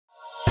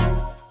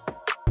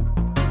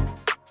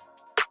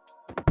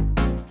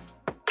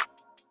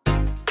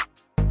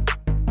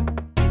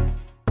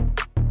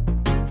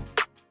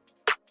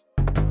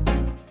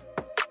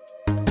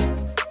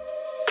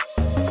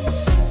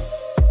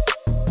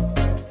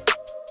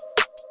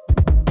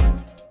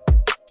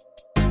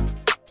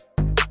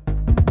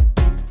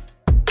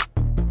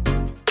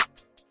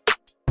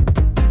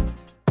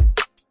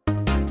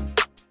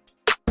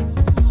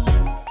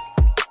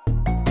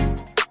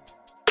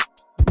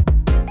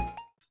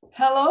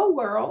Hello,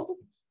 world.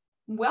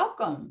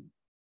 Welcome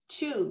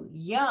to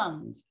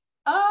Young's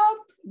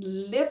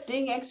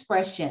Uplifting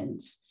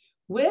Expressions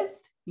with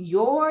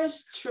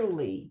yours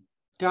truly,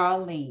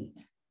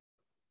 Darlene.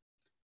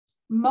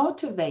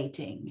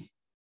 Motivating,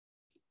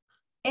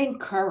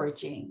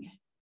 encouraging,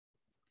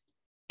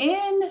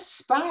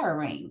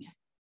 inspiring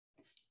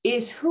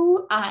is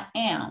who I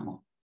am,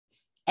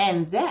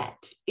 and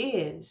that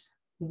is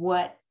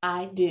what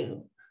I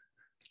do.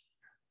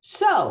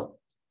 So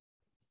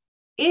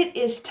it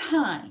is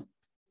time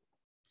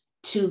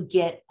to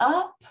get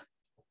up,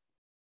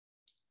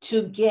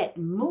 to get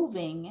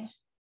moving,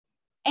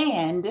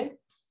 and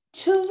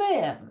to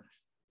live.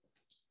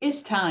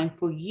 It's time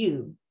for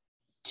you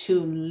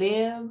to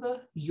live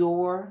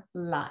your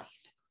life.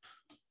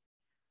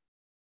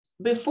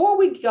 Before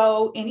we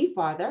go any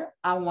farther,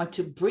 I want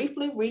to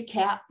briefly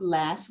recap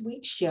last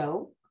week's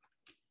show.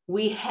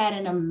 We had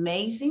an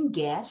amazing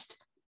guest.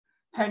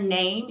 Her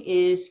name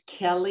is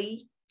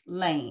Kelly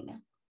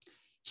Lane.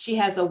 She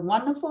has a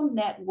wonderful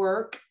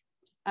network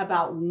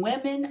about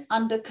women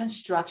under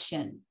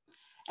construction,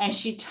 and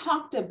she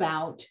talked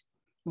about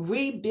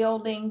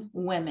rebuilding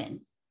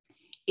women.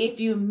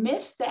 If you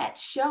missed that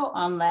show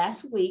on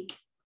last week,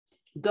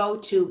 go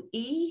to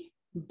e-linetv.com.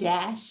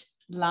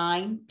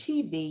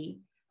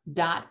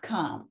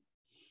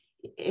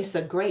 It's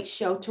a great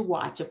show to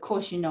watch. Of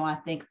course, I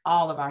think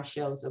all of our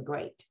shows are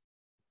great.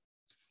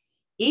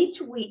 Each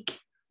week,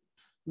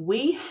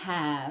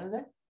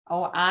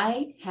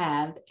 I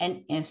have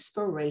an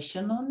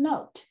inspirational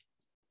note.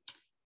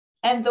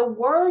 And the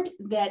word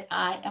that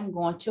I am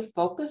going to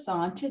focus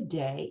on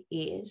today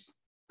is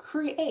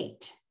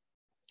create.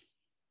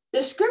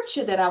 The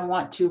scripture that I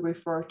want to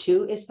refer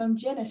to is from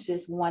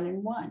Genesis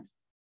 1:1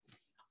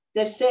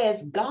 that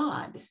says,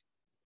 God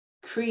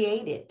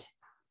created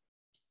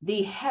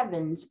the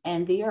heavens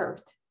and the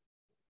earth.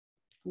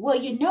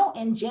 Well,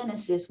 in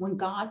Genesis, when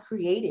God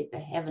created the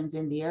heavens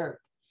and the earth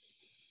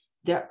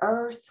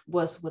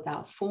was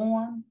without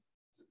form.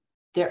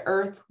 The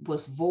earth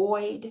was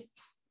void.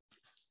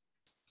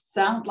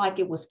 Sounds like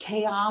it was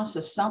chaos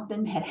or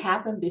something had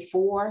happened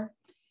before.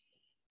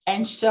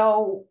 And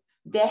so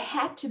there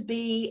had to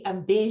be a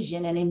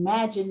vision, an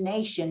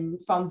imagination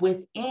from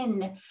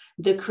within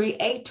the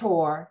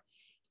creator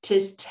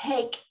to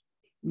take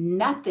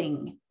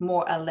nothing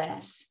more or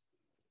less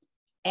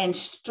and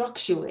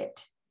structure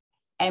it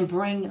and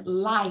bring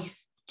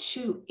life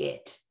to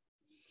it.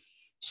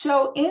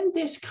 So in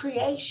this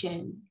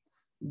creation,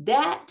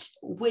 that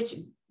which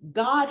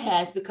God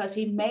has, because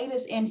he made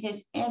us in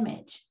his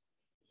image,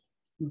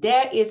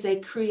 there is a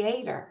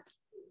creator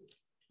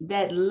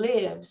that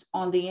lives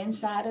on the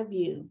inside of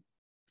you.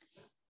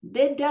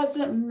 It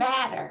doesn't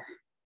matter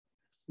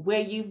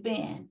where you've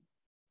been,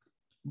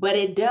 but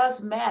it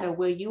does matter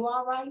where you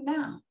are right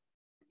now.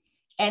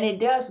 And it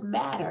does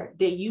matter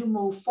that you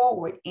move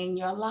forward in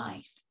your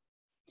life.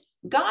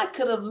 God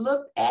could have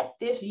looked at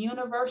this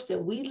universe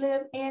that we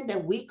live in,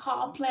 that we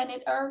call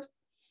planet Earth.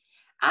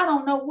 I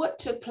don't know what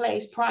took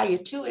place prior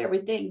to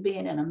everything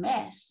being in a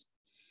mess.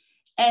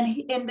 And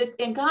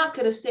God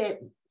could have said,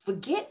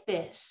 forget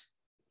this.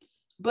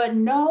 But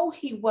no,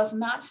 he was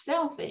not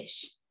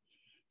selfish.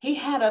 He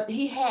had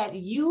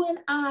you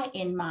and I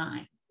in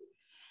mind.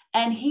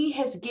 And he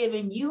has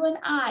given you and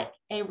I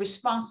a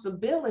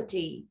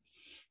responsibility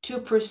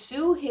to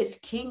pursue his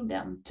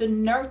kingdom, to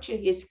nurture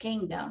his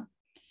kingdom.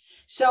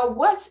 So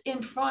what's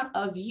in front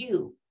of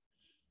you?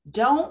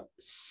 Don't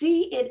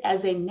see it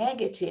as a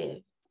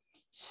negative.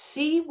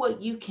 See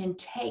what you can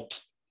take.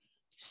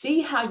 See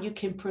how you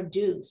can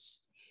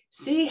produce.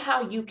 See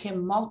how you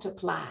can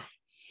multiply.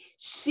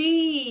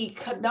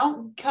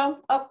 Don't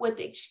come up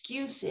with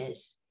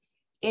excuses.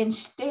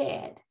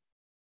 Instead,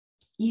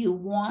 you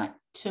want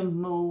to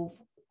move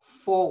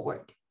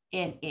forward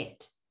in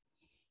it.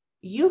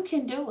 You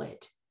can do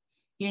it.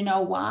 You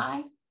know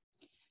why?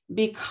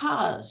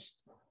 Because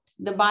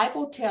the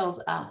Bible tells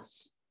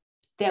us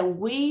that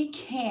we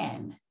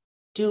can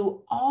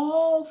do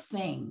all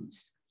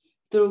things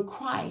through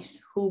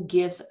Christ who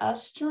gives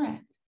us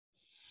strength.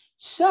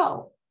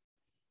 So,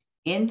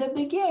 in the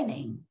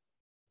beginning,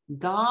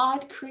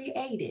 God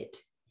created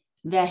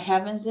the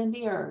heavens and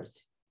the earth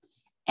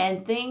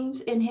and things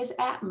in his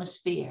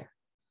atmosphere.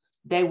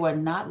 They were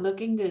not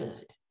looking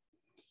good.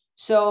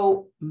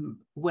 So,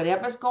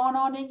 whatever's going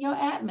on in your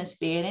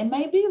atmosphere, and it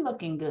may be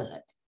looking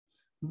good,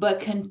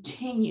 but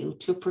continue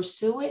to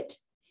pursue it,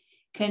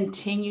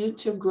 continue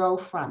to grow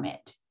from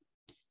it.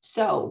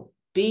 So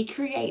be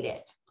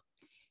creative.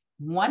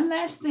 One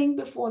last thing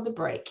before the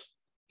break.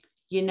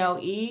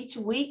 Each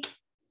week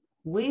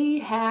we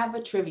have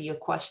a trivia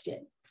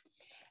question.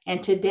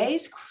 And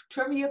today's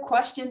trivia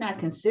question, I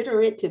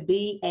consider it to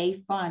be a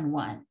fun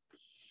one.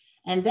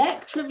 And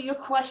that trivia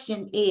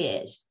question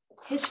is,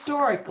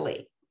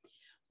 historically,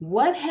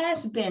 what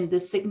has been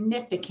the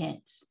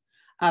significance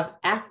of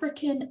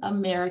African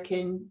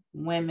American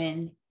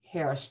women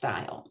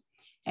hairstyle?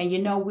 And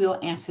we'll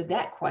answer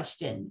that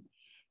question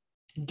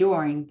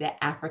during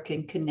the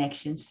African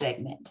Connection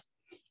segment.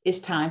 It's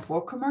time for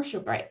a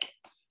commercial break.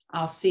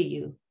 I'll see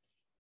you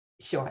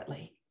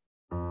shortly.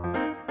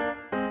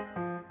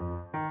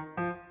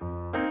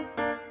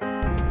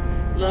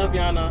 Love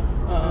Yana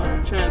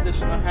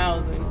transitional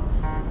housing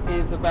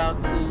is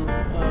about to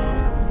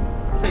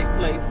take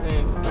place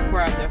and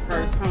acquire their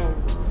first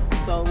home.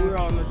 So we're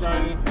on the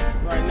journey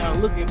right now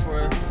looking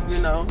for,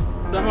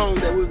 the home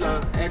that we're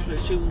going to actually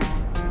choose.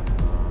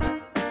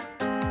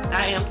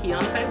 I am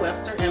Kiana Faye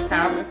Webster,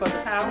 Empowerment for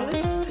the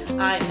Powerless.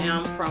 I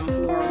am from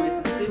Floral,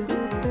 Mississippi.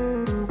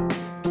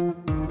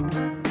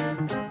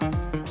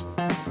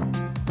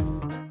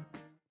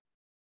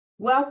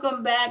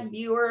 Welcome back,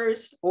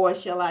 viewers, or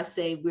shall I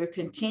say, we're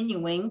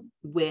continuing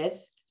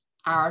with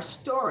our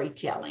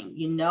storytelling.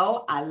 You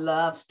know, I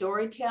love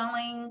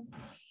storytelling.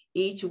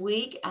 Each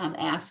week, I'm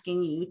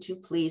asking you to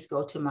please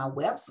go to my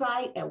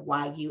website at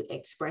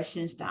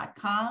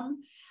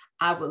yuexpressions.com.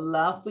 I would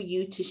love for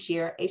you to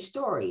share a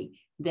story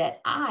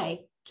that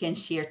I can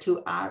share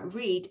to our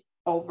read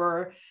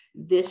over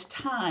this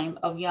time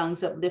of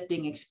Young's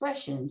Uplifting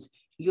Expressions.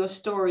 Your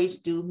stories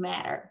do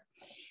matter.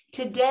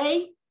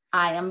 Today,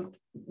 I am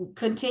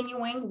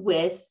continuing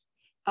with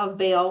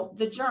Avail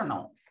the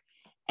Journal.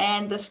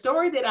 And the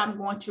story that I'm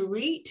going to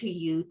read to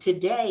you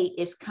today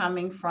is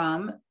coming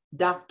from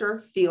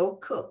Dr. Phil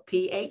Cook,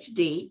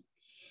 PhD.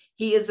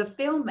 He is a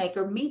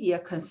filmmaker, media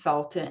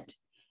consultant,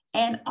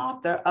 and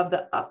author of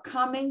the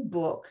upcoming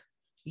book,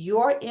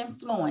 Your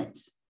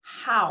Influence: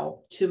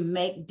 How to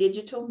Make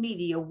Digital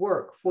Media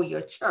Work for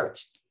Your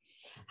Church.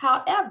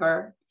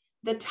 However,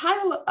 the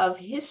title of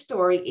his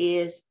story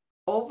is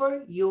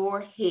Over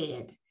Your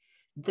Head: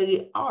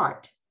 The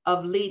Art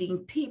of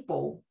Leading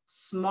People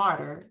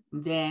Smarter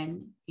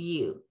Than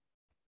You.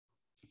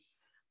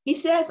 He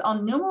says,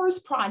 on numerous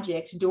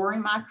projects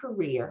during my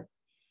career,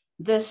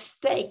 the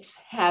stakes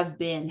have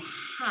been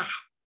high.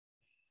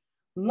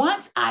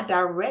 Once I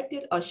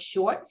directed a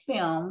short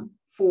film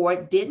for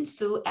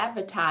Dentsu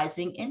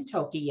Advertising in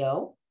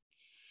Tokyo.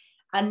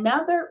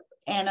 Another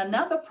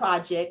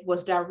project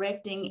was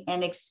directing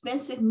an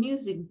expensive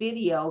music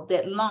video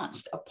that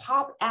launched a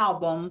pop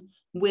album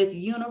with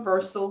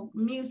Universal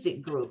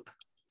Music Group.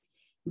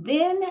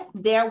 Then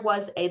there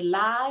was a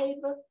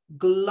live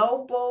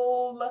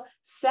global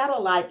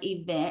satellite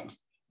event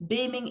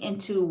beaming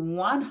into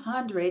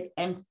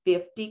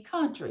 150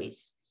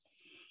 countries.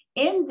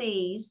 In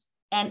these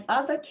and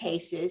other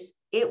cases,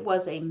 it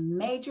was a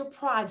major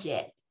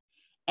project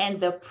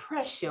and the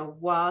pressure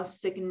was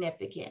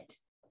significant.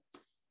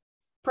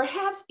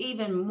 Perhaps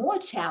even more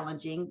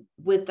challenging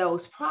with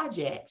those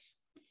projects,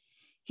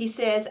 he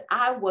says,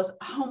 I was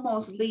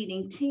almost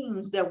leading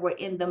teams that were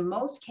in the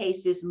most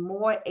cases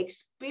more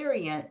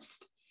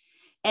experienced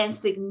and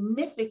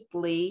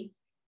significantly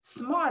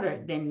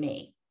smarter than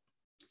me.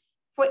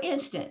 For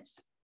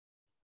instance,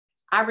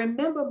 I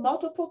remember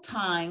multiple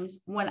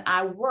times when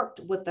I worked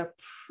with a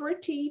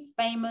pretty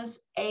famous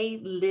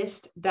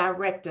A-list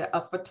director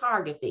of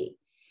photography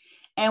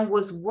and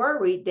was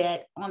worried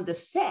that on the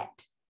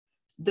set,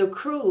 the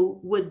crew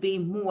would be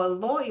more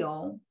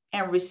loyal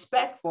and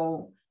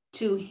respectful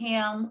to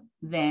him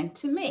than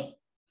to me.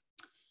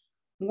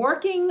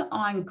 Working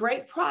on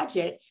great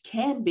projects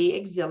can be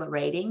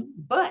exhilarating,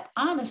 but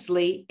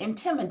honestly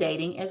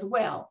intimidating as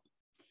well.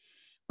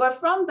 But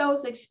from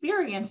those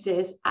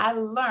experiences, I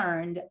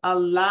learned a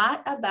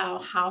lot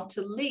about how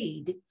to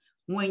lead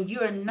when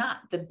you're not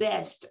the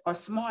best or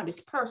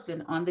smartest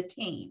person on the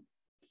team.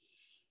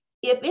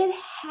 If it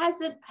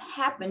hasn't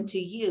happened to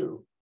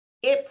you,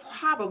 it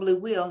probably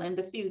will in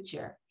the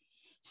future.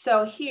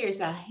 So here's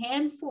a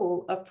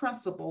handful of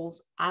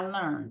principles I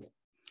learned.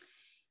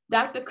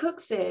 Dr. Cook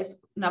says,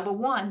 number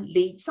one,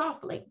 lead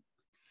softly.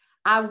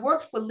 I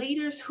worked for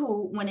leaders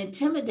who, when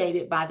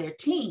intimidated by their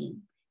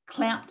team,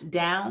 clamped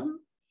down.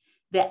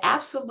 The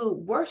absolute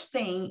worst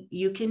thing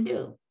you can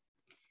do.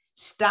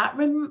 Stop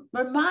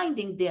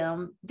reminding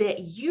them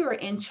that you're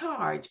in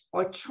charge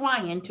or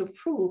trying to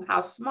prove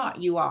how smart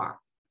you are.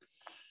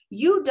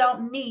 You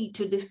don't need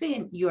to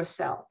defend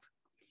yourself.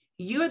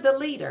 You're the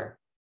leader,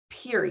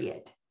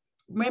 period.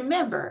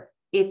 Remember,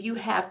 if you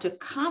have to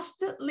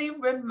constantly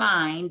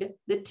remind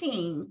the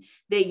team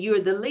that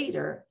you're the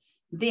leader,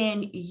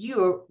 then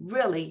you're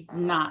really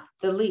not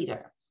the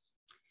leader.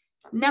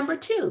 Number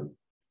two,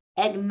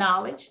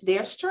 acknowledge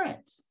their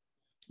strengths.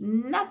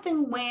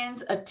 Nothing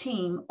wins a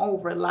team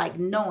over like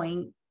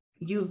knowing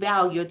you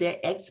value their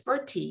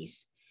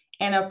expertise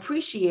and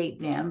appreciate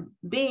them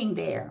being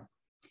there.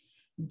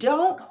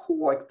 Don't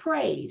hoard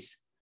praise.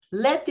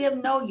 Let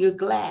them know you're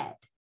glad.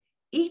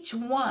 Each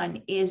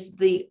one is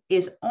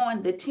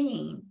on the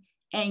team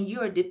and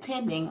you're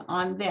depending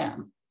on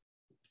them.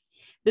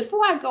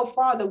 Before I go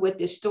farther with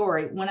this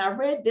story, when I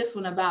read this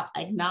one about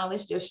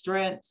acknowledge their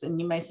strengths,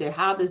 and you may say,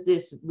 how does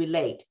this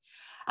relate?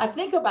 I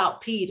think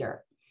about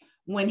Peter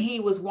when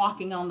he was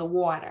walking on the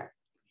water.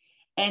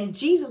 And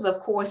Jesus, of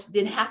course,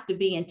 didn't have to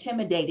be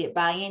intimidated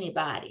by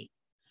anybody,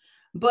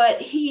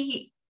 but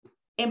he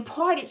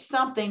imparted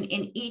something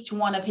in each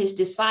one of his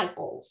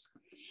disciples.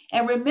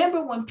 And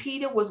remember when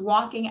Peter was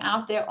walking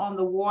out there on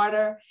the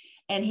water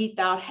and he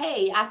thought,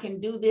 hey, I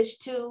can do this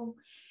too.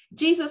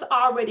 Jesus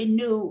already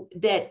knew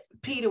that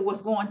Peter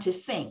was going to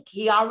sink.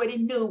 He already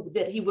knew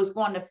that he was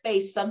going to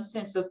face some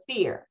sense of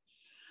fear.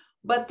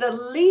 But the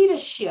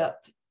leadership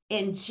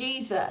in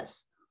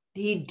Jesus,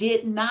 he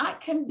did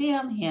not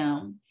condemn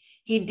him.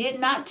 He did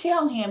not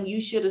tell him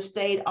you should have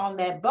stayed on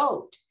that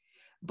boat.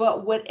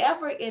 But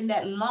whatever in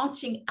that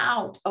launching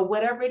out or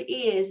whatever it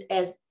is,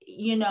 as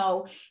you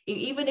know,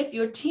 even if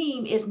your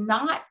team is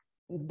not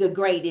the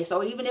greatest,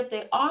 or even if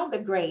they are the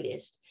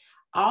greatest,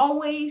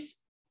 always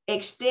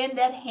extend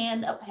that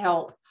hand of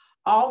help.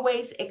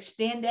 Always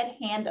extend that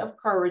hand of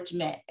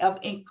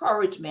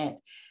encouragement.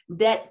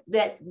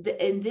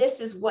 And this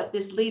is what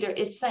this leader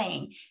is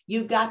saying.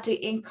 You got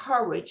to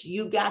encourage.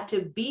 You got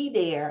to be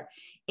there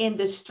in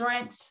the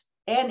strengths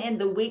and in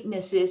the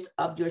weaknesses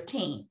of your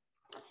team.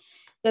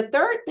 The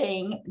third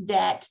thing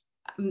that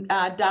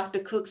Dr.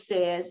 Cook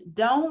says,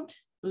 don't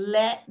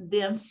let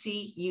them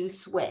see you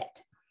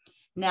sweat.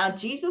 Now,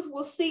 Jesus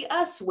will see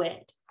us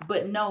sweat,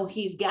 but no,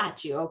 he's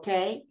got you,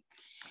 okay?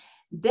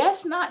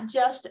 That's not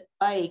just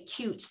a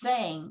cute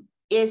saying,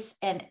 it's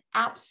an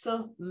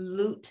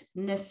absolute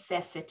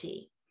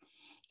necessity.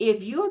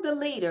 If you're the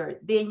leader,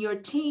 then your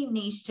team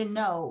needs to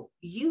know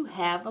you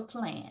have a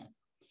plan.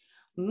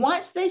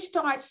 Once they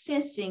start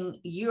sensing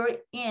you're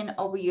in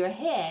over your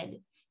head,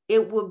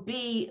 it will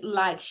be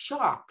like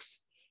sharks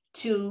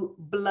to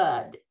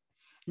blood.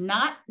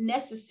 Not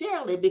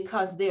necessarily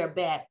because they're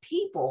bad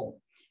people,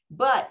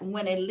 but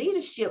when a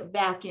leadership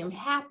vacuum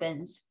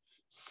happens,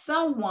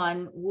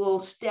 someone will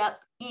step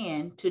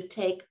in to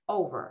take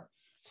over.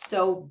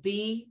 So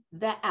be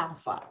the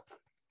alpha.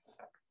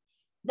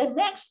 The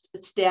next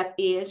step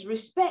is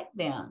respect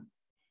them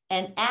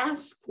and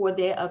ask for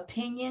their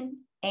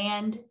opinion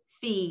and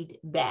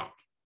feedback.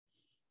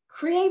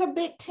 Create a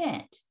big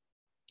tent.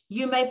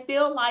 You may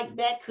feel like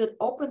that could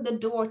open the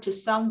door to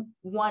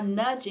someone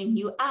nudging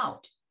you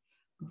out,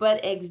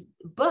 but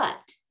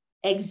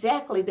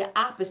exactly the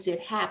opposite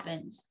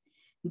happens.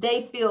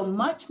 They feel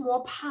much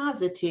more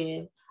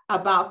positive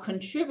about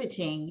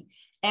contributing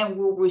and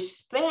will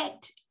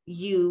respect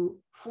you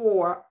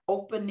for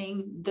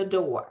opening the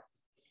door.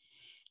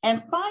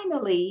 And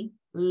finally,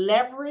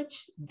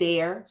 leverage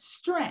their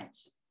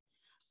strengths.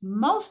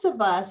 Most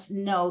of us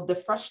know the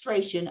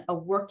frustration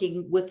of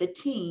working with a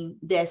team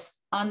that's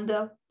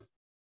under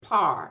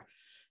par.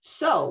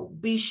 So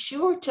be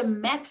sure to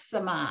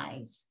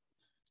maximize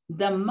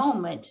the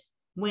moment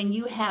when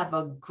you have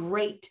a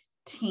great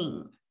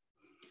team.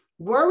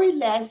 Worry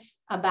less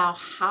about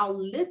how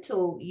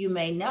little you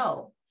may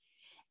know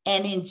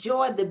and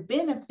enjoy the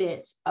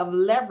benefits of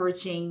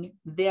leveraging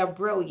their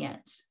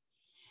brilliance.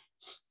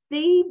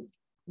 Steve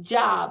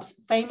Jobs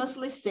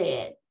famously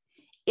said,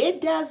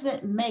 "It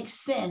doesn't make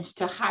sense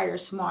to hire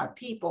smart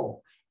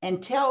people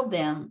and tell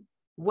them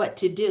what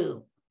to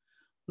do.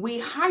 We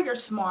hire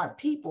smart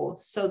people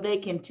so they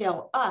can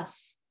tell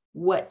us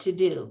what to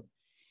do."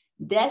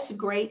 That's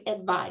great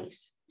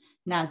advice.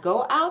 Now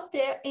go out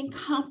there in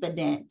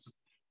confidence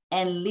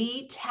and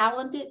lead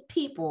talented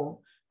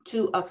people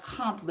to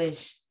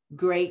accomplish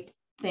great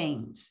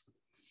things.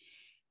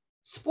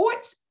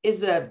 Sports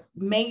is a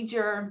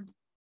major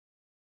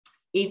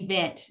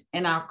event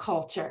in our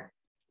culture.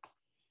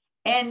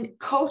 And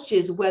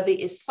coaches, whether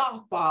it's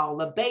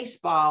softball or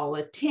baseball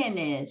or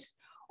tennis,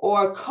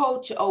 or a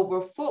coach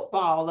over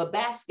football or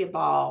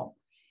basketball,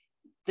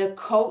 the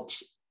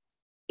coach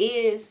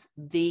is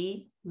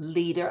the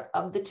leader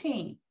of the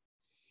team.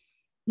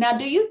 Now,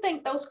 do you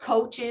think those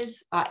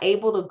coaches are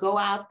able to go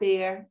out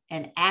there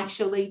and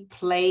actually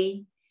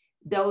play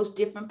those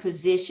different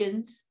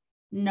positions?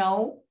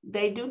 No,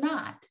 they do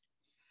not.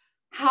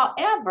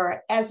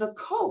 However, as a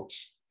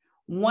coach,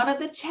 one of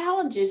the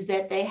challenges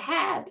that they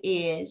have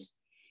is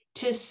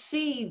to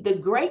see the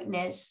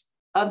greatness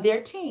of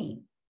their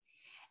team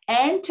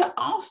and to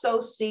also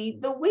see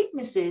the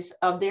weaknesses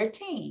of their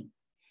team.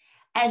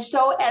 And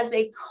so as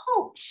a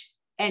coach,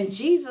 and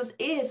Jesus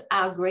is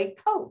our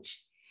great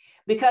coach,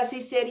 because he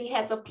said he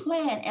has a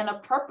plan and a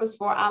purpose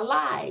for our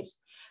lives,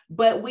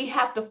 but we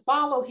have to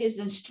follow his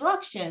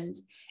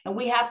instructions and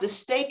we have to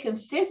stay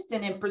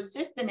consistent and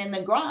persistent in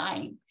the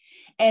grind.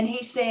 And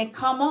he's saying,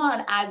 come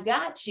on, I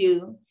got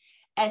you.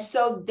 And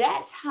so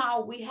that's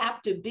how we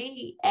have to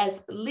be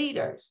as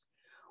leaders.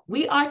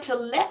 We are to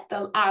let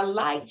our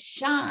light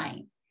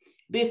shine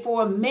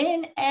before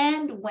men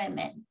and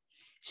women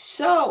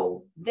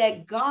so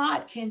that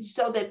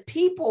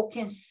people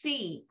can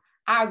see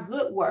our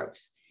good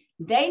works.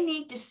 They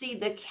need to see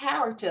the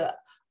character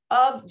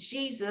of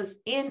Jesus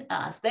in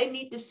us. They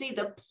need to see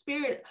the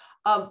spirit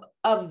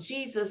of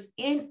Jesus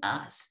in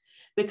us,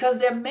 because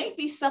there may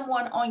be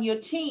someone on your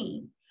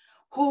team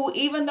who,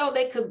 even though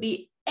they could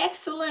be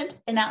excellent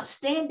and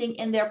outstanding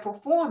in their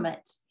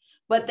performance,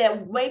 but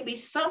there may be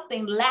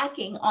something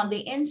lacking on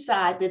the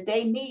inside that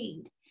they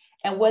need.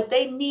 And what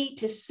they need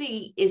to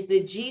see is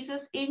the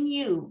Jesus in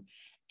you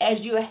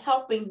as you're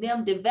helping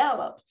them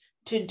develop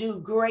to do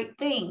great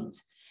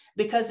things.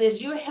 Because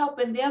as you're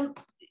helping them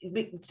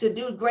to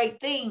do great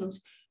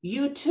things,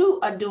 you too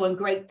are doing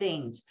great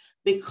things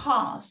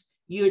because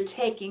you're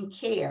taking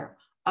care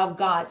of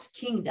God's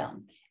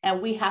kingdom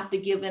and we have to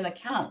give an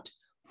account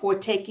for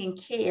taking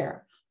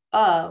care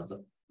of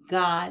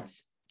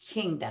God's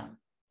kingdom.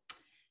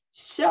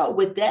 So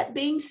with that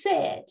being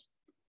said,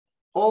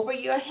 over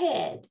your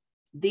head,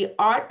 the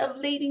art of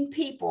leading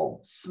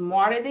people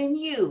smarter than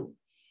you,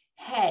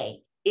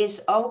 hey,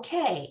 it's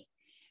okay,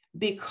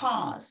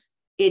 because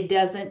it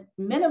doesn't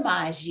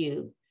minimize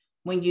you.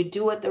 When you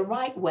do it the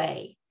right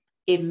way,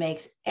 it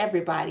makes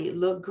everybody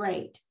look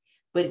great.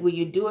 But when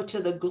you do it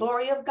to the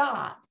glory of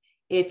God,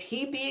 if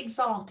he be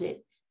exalted,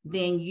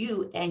 then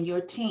you and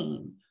your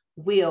team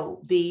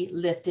will be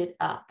lifted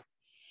up.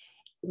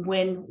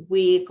 When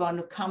we're going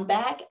to come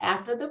back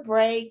after the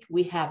break,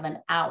 we have an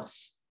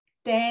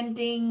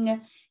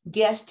outstanding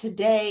guest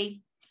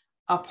today,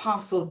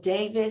 Apostle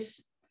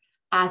Davis.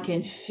 I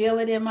can feel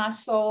it in my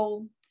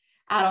soul.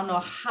 I don't know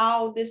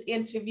how this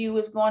interview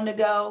is going to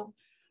go,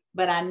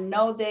 but I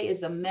know there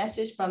is a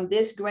message from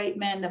this great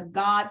man of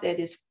God that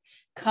is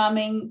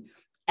coming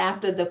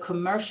after the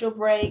commercial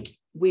break.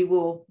 We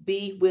will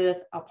be with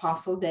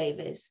Apostle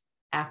Davis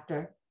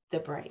after the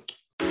break.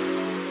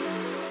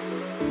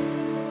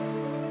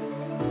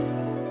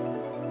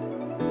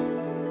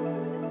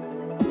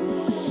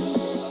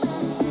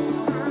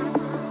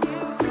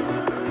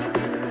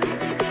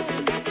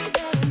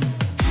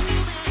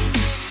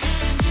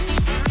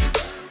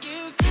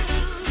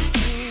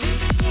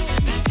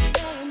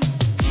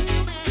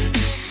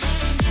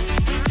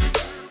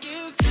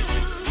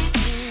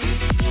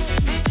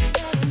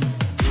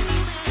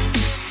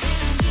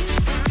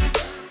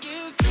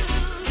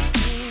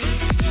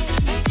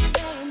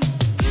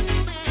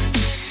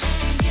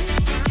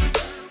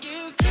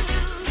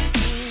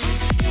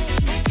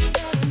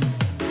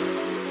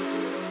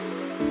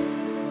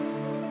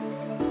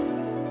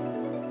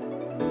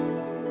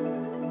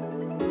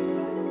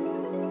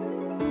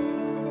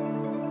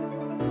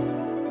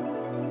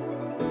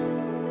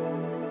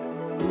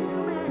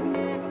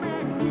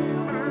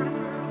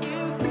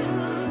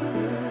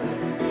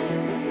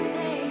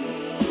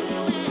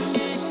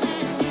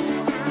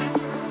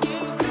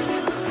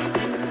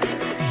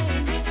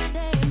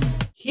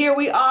 Here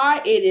we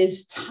are. It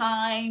is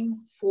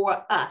time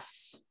for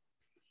us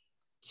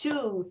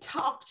to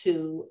talk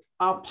to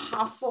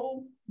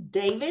Apostle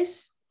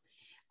Davis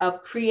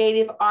of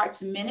Creative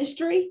Arts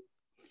Ministry.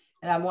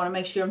 And I want to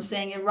make sure I'm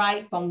saying it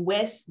right, from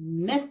West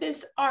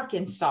Memphis,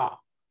 Arkansas.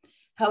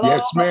 Hello,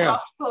 yes, ma'am.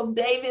 Apostle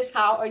Davis.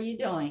 How are you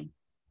doing?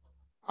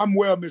 I'm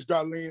well, Ms.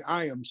 Darlene.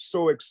 I am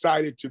so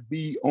excited to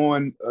be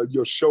on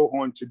your show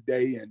on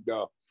today, and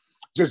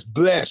just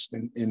blessed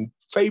and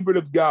favored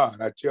of God,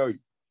 I tell you.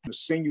 The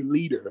senior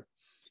leader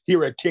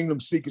here at Kingdom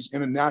Seekers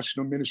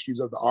International Ministries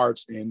of the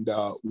Arts in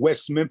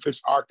West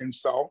Memphis,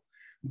 Arkansas,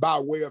 by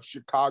way of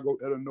Chicago,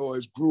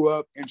 Illinois. Grew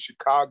up in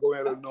Chicago,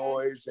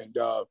 Illinois, and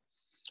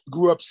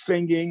grew up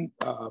singing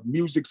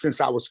music since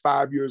I was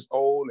 5 years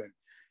old, and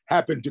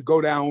happened to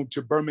go down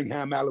to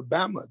Birmingham,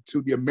 Alabama,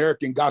 to the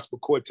American Gospel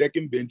Quartet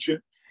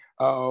Convention,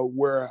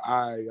 where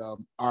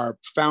our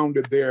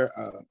founder there,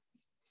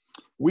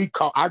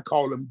 I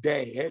call him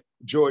Dad,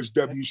 George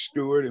W.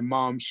 Stewart and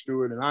Mom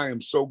Stewart. And I am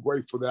so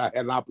grateful that I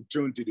had an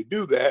opportunity to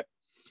do that,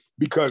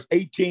 because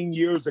 18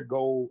 years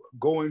ago,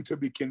 going to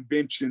the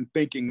convention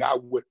thinking I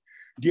would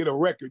get a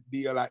record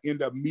deal, I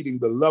ended up meeting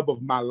the love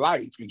of my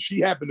life. And she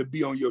happened to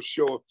be on your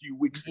show a few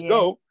weeks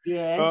ago.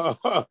 Yes.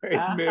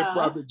 Amen.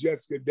 Prophet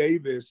Jessica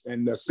Davis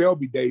and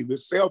Selby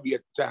Davis, Selby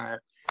at the time.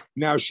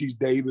 Now she's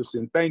Davis.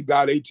 And thank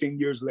God, 18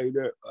 years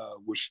later,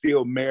 we're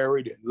still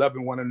married and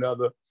loving one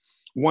another.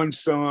 One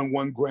son,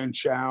 one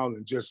grandchild,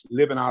 and just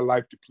living our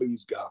life to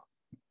please God.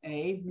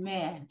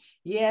 Amen.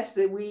 Yes,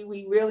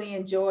 we really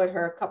enjoyed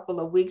her a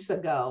couple of weeks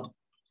ago.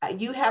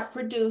 You have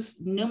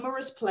produced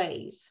numerous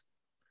plays.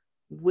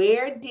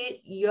 Where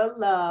did your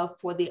love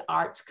for the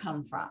arts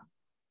come from?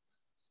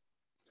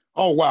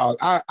 Oh, wow.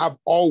 I've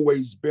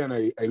always been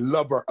a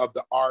lover of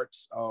the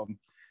arts.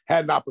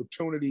 Had an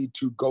opportunity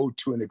to go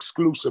to an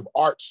exclusive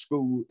art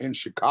school in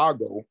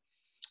Chicago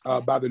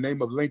by the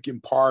name of Lincoln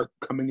Park,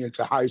 coming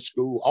into high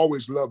school.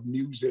 Always loved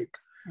music.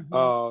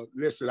 Mm-hmm.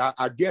 Listen,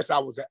 I guess I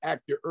was an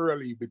actor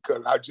early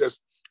because I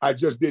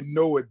just didn't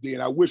know it then.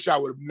 I wish I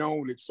would have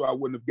known it so I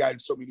wouldn't have gotten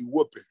so many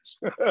whoopings.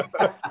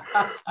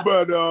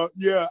 But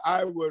yeah,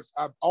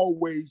 I've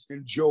always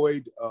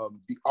enjoyed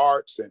the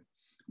arts, and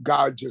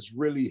God just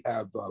really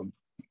have,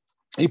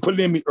 he put it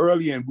in me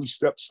early, and we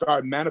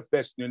started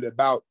manifesting it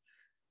about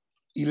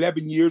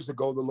 11 years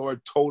ago. The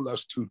Lord told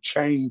us to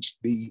change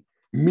the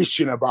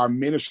mission of our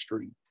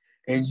ministry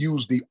and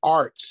use the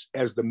arts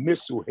as the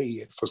missile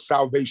head for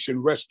salvation,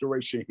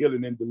 restoration,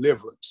 healing, and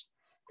deliverance.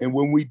 And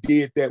when we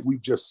did that,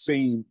 we've just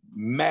seen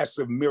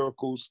massive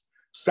miracles,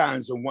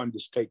 signs, and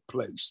wonders take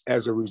place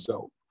as a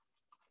result.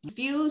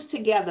 Fuse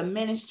together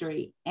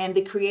ministry and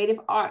the creative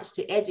arts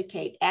to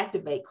educate,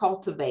 activate,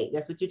 cultivate.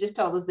 That's what you just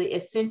told us, the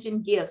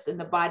ascension gifts in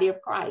the body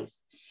of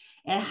Christ.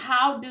 And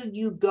how do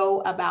you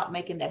go about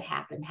making that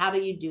happen? How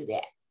do you do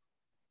that?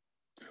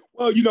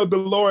 Well, you know, the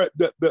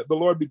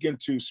Lord began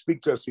to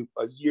speak to us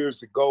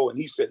years ago, and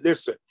he said,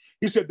 listen,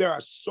 he said, there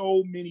are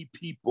so many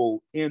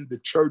people in the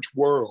church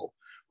world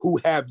who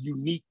have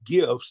unique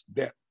gifts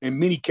that in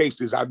many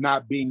cases are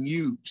not being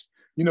used.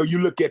 You know, you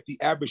look at the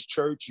average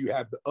church, you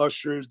have the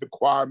ushers, the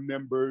choir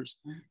members,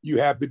 you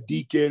have the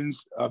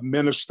deacons,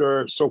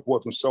 minister, so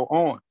forth and so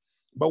on.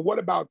 But what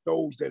about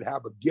those that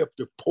have a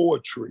gift of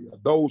poetry, or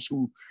those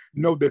who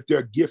know that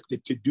they're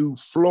gifted to do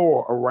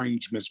floral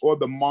arrangements or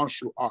the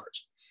martial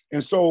arts?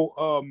 And so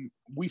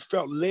we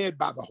felt led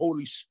by the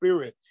Holy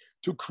Spirit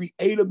to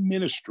create a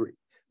ministry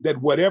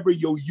that whatever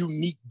your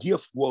unique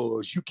gift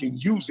was, you can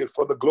use it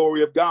for the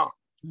glory of God.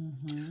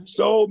 Mm-hmm.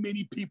 So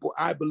many people,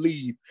 I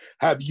believe,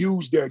 have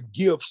used their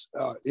gifts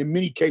in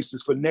many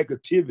cases for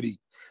negativity,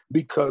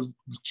 because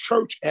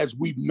church as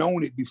we've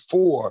known it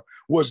before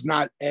was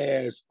not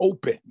as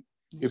open,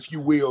 if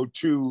you will,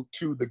 to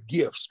the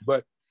gifts.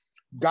 But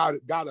God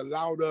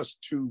allowed us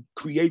to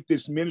create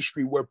this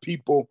ministry where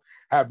people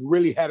have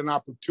really had an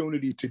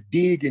opportunity to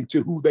dig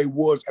into who they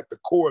was at the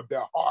core of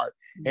their heart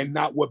and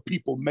not what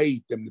people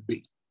made them to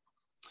be.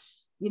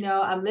 You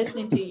know, I'm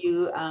listening to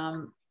you,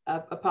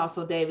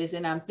 Apostle Davis,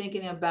 and I'm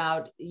thinking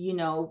about, you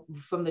know,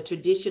 from the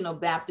traditional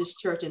Baptist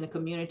church in the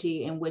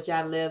community in which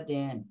I lived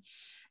in.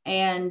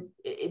 And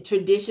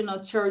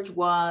traditional church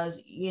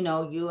was, you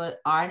know, you are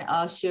an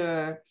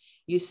usher,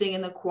 you sing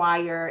in the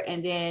choir,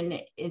 and then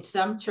in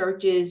some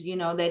churches, you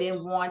know, they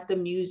didn't want the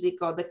music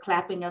or the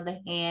clapping of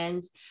the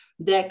hands,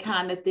 that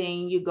kind of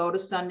thing. You go to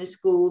Sunday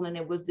school and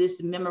it was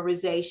this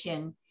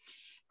memorization.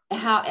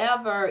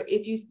 However,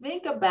 if you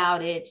think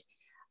about it,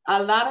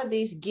 a lot of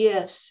these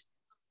gifts,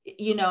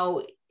 you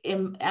know,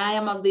 I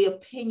am of the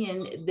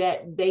opinion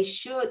that they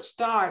should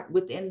start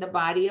within the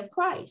body of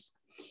Christ.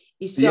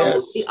 So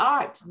yes. The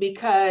arts,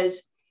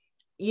 because,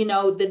 you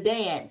know, the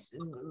dance,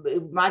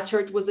 my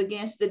church was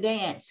against the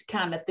dance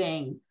kind of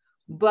thing.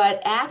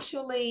 But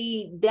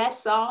actually,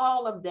 that's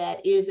all of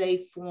that is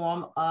a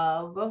form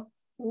of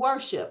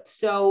worship.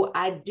 So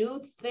I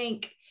do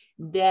think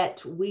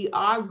that we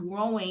are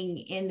growing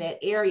in that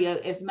area.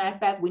 As a matter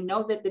of fact, we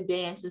know that the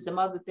dance and some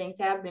other things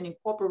have been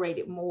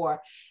incorporated more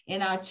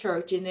in our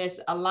church. And there's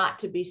a lot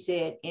to be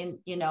said in,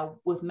 you know,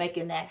 with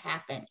making that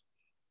happen.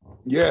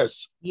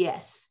 Yes.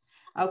 Yes.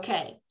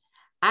 Okay.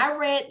 I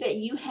read that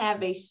you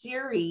have a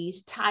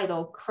series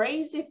titled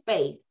Crazy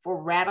Faith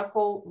for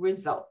Radical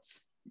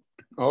Results.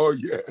 Oh,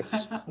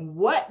 yes.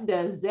 What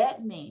does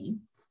that mean?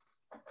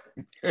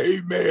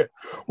 Amen.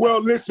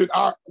 Well, listen,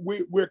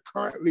 we're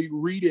currently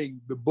reading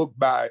the book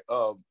by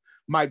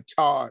Mike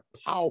Todd,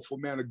 powerful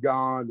man of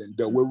God, and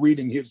we're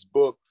reading his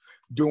book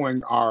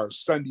during our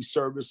Sunday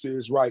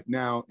services right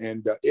now,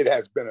 and it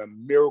has been a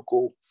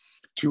miracle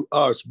to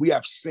us. We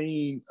have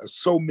seen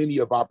so many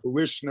of our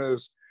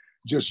parishioners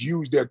just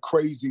use their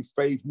crazy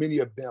faith. Many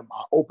of them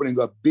are opening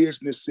up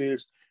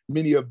businesses.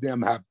 Many of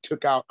them have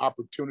took out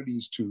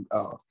opportunities to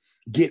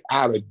get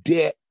out of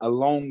debt,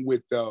 along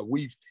with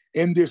we've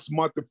in this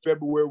month of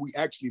February, we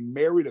actually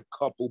married a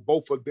couple.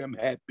 Both of them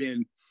had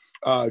been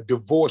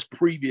divorced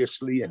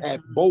previously and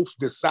had both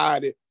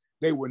decided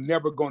they were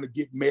never going to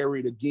get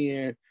married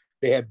again.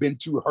 They had been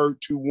too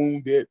hurt, too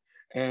wounded.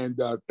 And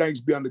thanks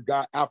be unto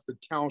God, after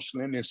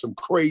counseling and some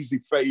crazy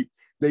faith,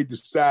 they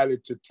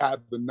decided to tie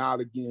the knot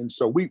again.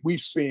 So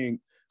we've seen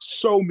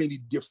so many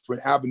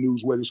different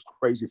avenues where this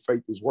crazy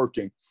faith is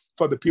working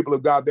for the people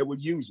of God that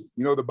would use it.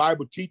 You know, the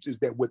Bible teaches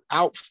that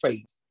without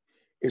faith,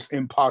 it's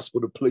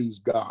impossible to please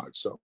God.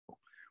 So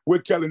we're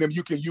telling them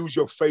you can use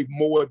your faith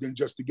more than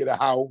just to get a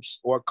house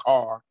or a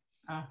car,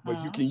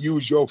 but you can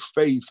use your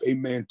faith,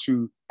 amen,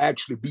 to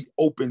actually be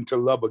open to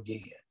love again,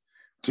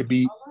 to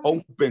be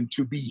open,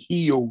 to be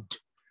healed,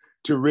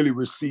 to really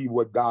receive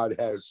what God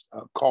has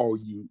called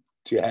you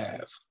to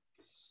have.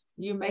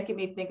 You're making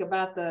me think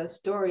about the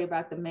story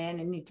about the man,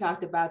 and he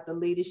talked about the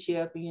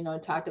leadership, you know,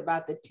 talked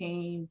about the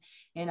team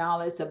and all.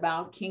 It's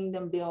about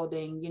kingdom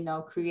building, you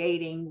know,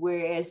 creating,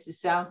 whereas it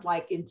sounds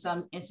like in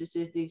some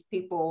instances, these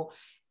people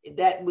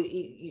that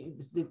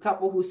the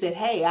couple who said,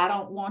 hey, I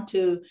don't want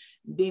to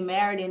be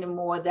married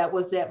anymore. That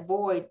was that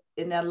void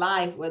in their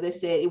life where they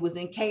said it was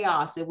in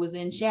chaos. It was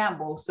in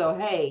shambles. So,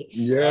 hey,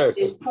 yes. At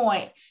this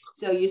point,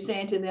 so you're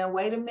saying to them,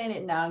 wait a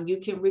minute now, you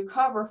can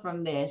recover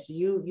from this.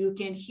 You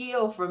can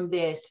heal from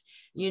this,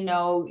 you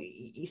know,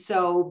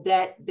 so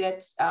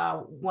that's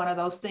one of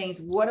those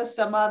things. What are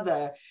some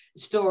other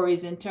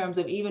stories in terms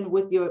of, even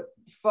with your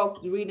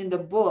folks reading the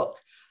book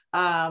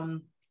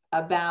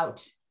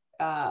about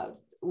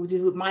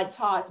Mike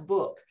Todd's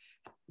book,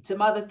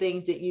 some other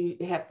things that you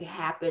have to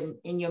happen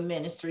in your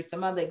ministry,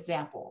 some other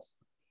examples?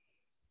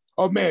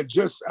 Oh man,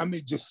 just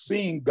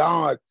seeing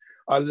God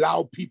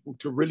allow people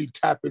to really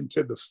tap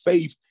into the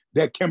faith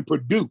that can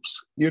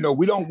produce. You know,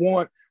 we don't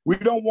want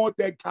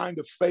that kind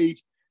of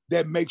faith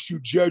that makes you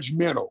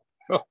judgmental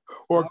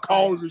or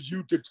causes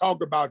you to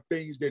talk about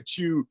things that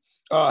you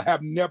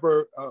have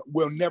never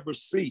will never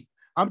see.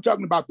 I'm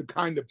talking about the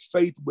kind of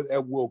faith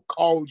that will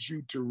cause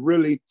you to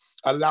really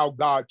allow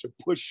God to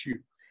push you.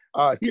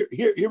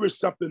 Here is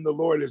something the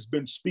Lord has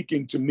been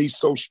speaking to me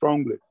so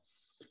strongly.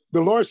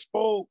 The Lord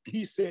spoke,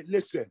 he said,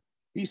 listen,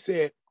 he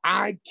said,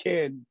 I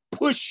can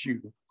push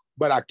you,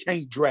 but I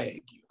can't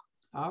drag you.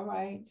 All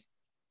right.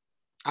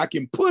 I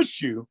can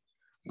push you,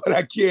 but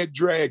I can't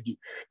drag you.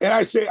 And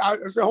I said,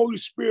 Holy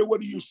Spirit,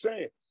 what are you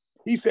saying?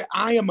 He said,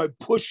 I am a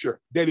pusher,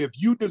 that if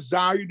you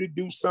desire to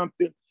do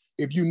something,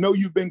 if you know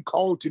you've been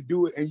called to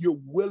do it and you're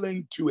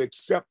willing to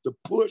accept the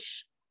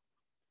push,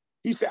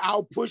 he said,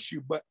 I'll push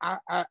you, but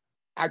I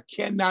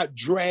cannot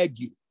drag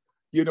you.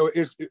 You know,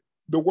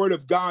 the word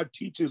of God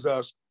teaches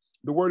us,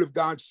 the word of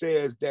God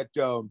says that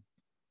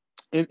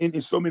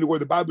in so many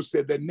words, the Bible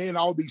said that in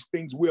all these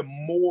things, we're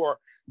more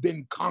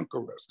than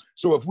conquerors.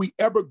 So if we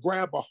ever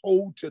grab a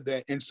hold to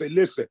that and say,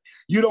 listen,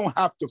 you don't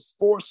have to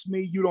force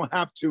me, you don't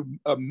have to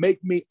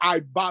make me,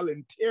 I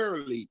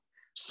voluntarily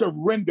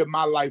surrender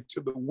my life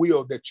to the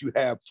will that you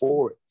have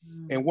for it.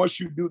 And once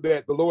you do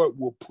that, the Lord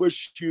will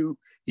push you.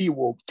 He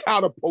will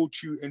catapult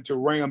you into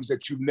realms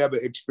that you've never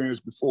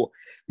experienced before.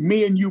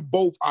 Me and you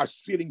both are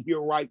sitting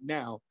here right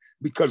now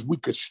because we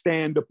could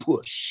stand the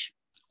push.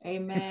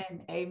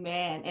 Amen.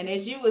 Amen. And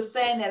as you were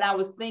saying that, I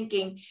was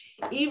thinking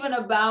even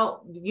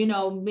about, you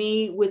know,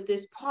 me with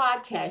this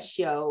podcast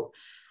show.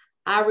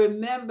 I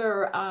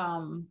remember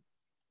I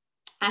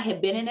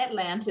had been in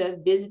Atlanta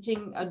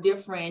visiting a dear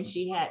friend.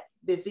 She had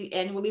this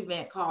annual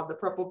event called the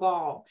Purple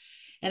Ball.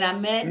 And I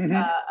met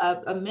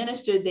a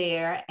minister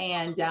there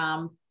and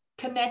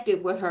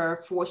connected with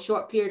her for a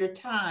short period of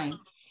time.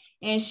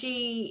 And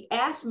she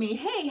asked me,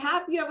 hey,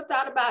 have you ever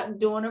thought about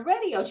doing a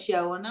radio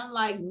show? And I'm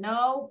like,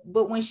 no.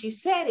 But when she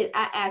said it,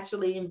 I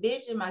actually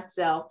envisioned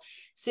myself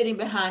sitting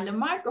behind the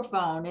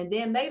microphone. And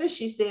then later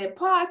she said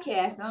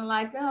podcast. And I'm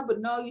like, oh, but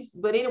no.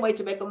 But anyway,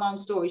 to make a long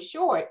story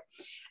short,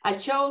 I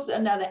chose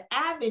another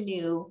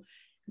avenue,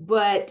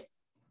 but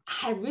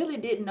I really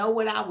didn't know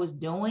what I was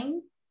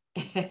doing.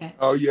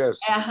 Oh, yes.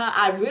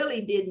 I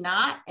really did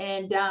not.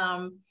 And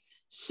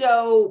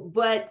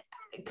but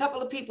a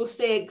couple of people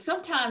said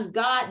sometimes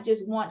God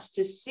just wants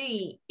to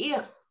see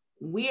if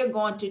we are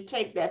going to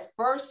take that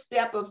first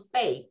step of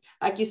faith.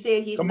 Like you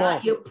said,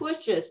 he'll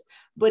push us,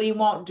 but he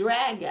won't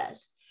drag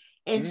us.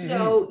 And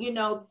so, you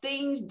know,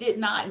 things did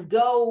not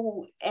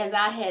go as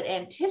I had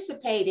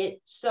anticipated.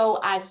 So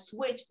I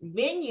switched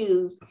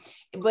venues.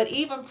 But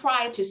even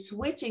prior to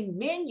switching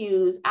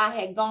venues, I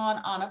had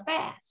gone on a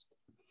fast.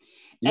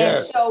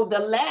 Yes. And so the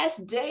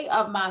last day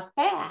of my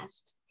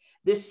fast,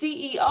 the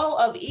CEO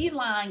of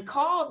Eline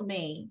called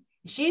me.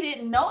 She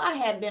didn't know I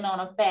had been on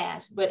a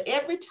fast, but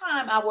every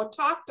time I would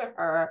talk to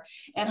her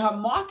and her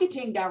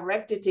marketing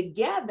director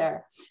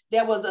together,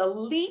 there was a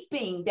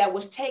leaping that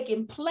was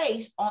taking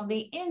place on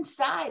the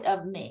inside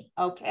of me,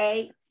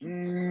 okay?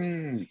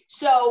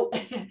 So,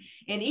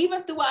 and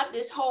even throughout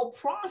this whole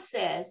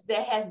process,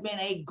 there has been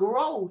a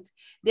growth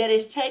that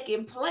is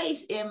taking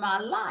place in my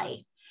life.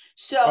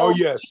 So,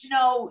 you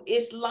know,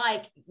 it's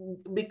like,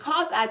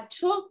 because I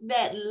took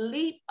that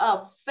leap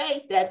of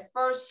faith, that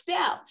first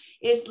step,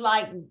 it's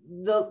like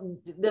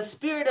the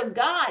Spirit of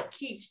God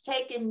keeps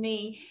taking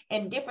me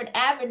in different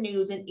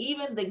avenues. And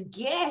even the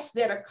guests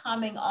that are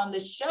coming on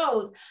the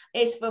shows,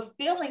 it's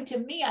fulfilling to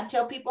me. I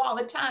tell people all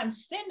the time,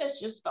 send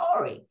us your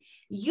story.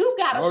 You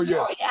got a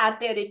story out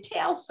there to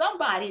tell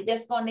somebody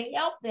that's going to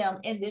help them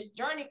in this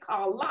journey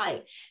called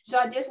life. So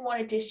I just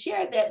wanted to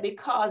share that,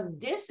 because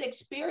this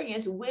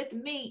experience with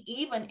me,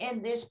 even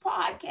in this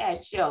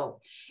podcast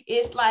show,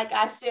 it's like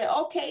I said,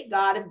 okay,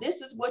 God, if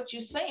this is what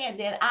you're saying,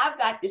 then I've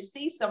got to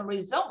see some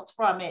results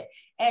from it.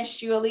 And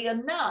surely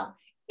enough,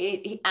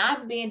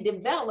 I'm being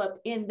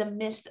developed in the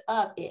midst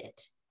of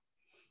it.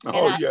 And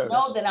I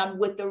know that I'm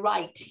with the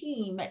right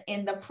team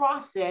in the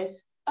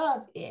process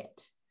of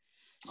it.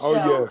 So,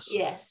 yes.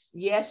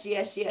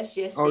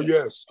 Oh,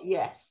 yes.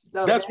 Yes.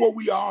 So that's what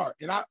we are.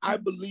 And I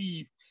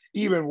believe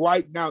even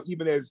right now,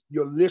 even as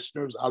your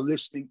listeners are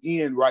listening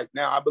in right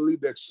now, I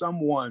believe that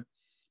someone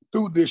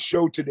through this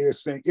show today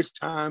is saying, it's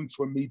time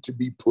for me to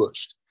be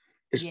pushed.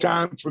 It's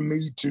time for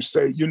me to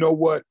say, you know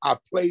what? I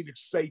played it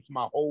safe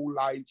my whole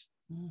life.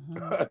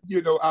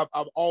 You know,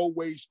 I've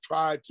always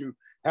tried to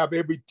have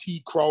every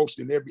T crossed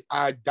and every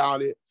I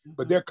dotted,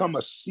 but there come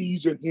a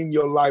season in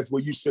your life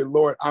where you say,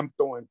 Lord, I'm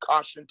throwing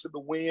caution to the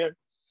wind.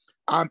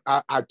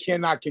 I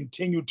cannot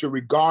continue to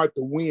regard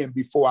the wind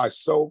before I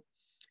sow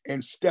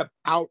and step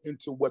out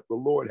into what the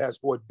Lord has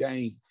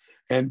ordained.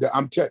 And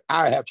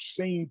I have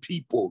seen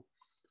people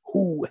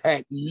who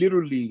had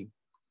literally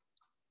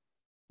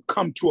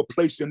come to a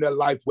place in their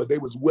life where they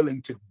was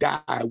willing to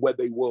die where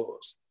they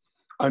was,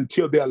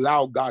 until they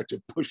allow God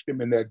to push them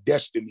in their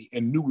destiny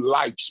and new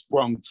life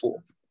sprung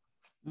forth.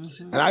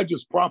 And I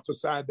just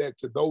prophesied that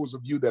to those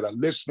of you that are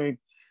listening,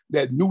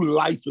 that new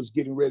life is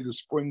getting ready to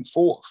spring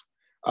forth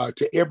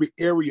to every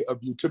area of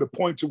you, to the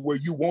point to where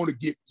you want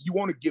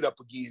to get up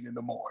again in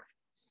the morning.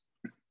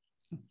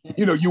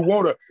 You know, you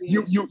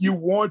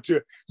want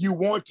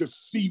to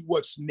see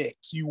what's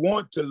next. You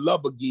want to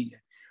love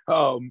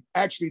again.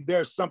 Actually,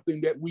 there's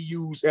something that we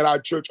use at our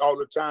church all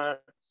the time,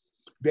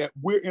 that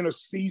we're in a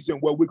season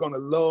where we're going to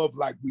love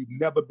like we've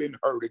never been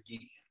hurt again.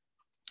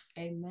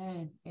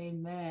 Amen.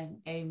 Amen.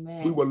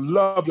 Amen. We will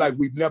love like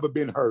we've never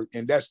been hurt.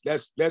 And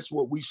that's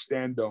what we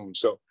stand on.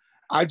 So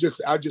I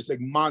just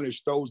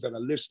admonish those that are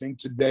listening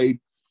today,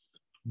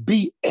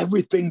 be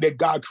everything that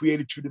God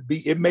created you to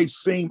be. It may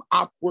seem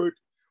awkward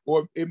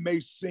or it may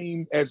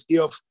seem as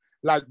if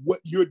like what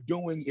you're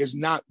doing is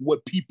not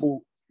what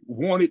people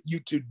wanted you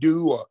to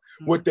do or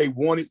what they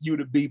wanted you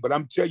to be. But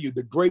I'm telling you,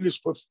 the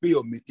greatest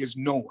fulfillment is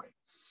knowing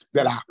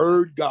that I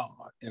heard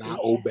God and I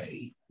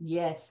obeyed.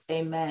 Yes,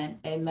 amen,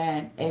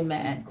 amen,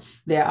 amen.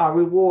 There are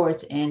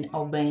rewards in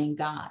obeying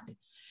God.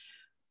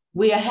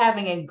 We are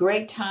having a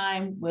great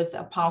time with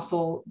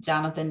Apostle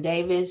Jonathan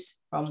Davis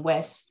from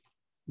West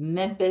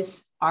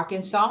Memphis,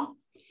 Arkansas.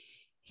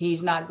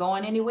 He's not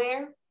going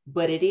anywhere,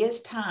 but it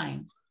is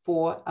time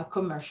for a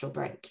commercial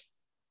break.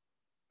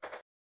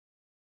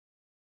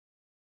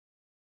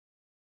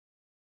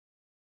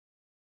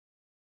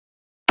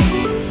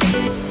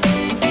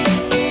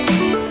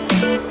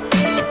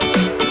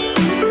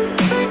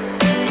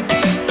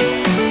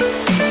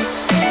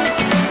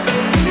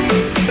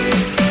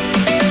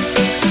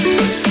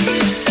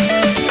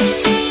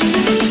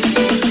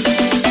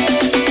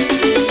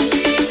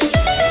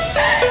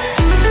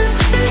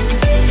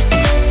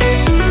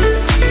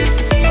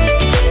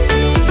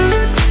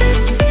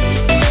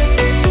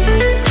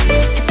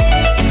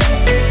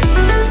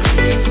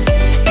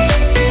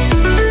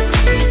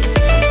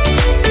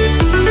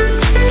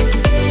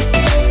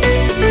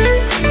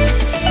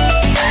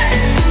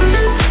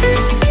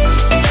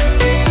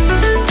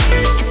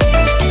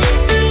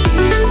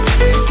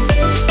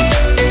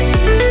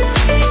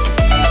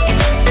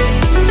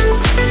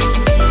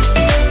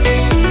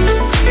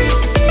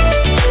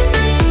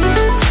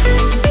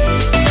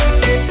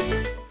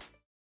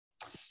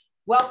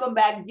 Welcome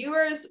back,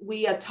 viewers.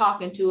 We are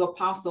talking to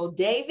Apostle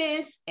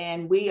Davis,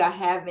 and we are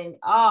having,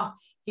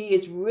 he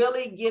is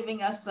really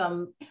giving us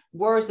some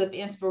words of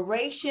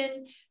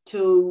inspiration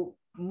to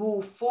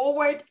move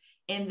forward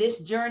in this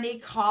journey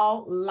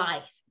called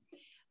life.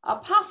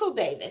 Apostle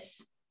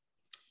Davis.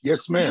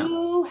 Yes, ma'am.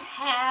 You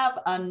have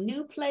a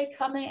new play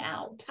coming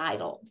out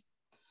titled,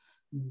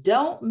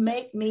 Don't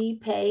Make Me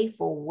Pay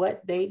for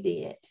What They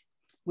Did.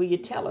 Will you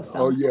tell us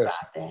something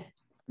about that?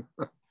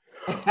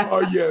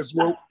 Oh yes,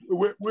 well,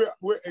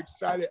 we're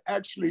excited.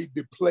 Actually,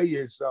 the play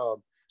is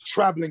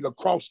traveling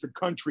across the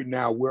country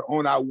now. We're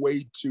on our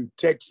way to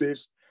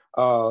Texas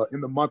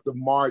in the month of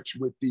March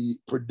with the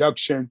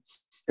production.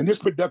 And this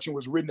production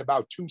was written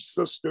about two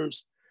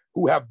sisters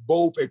who have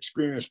both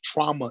experienced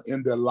trauma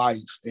in their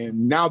life.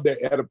 And now they're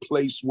at a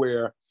place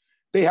where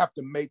they have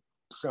to make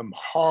some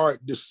hard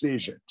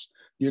decisions.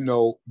 You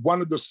know,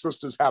 one of the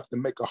sisters have to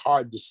make a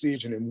hard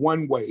decision in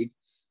one way,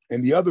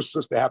 and the other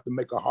sister have to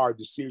make a hard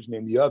decision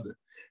in the other.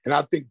 And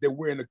I think that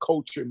we're in a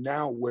culture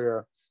now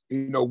where,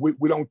 you know,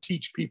 we don't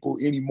teach people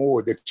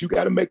anymore that you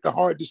got to make the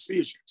hard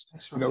decisions.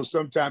 Right. You know,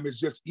 sometimes it's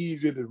just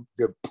easy to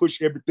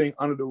push everything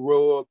under the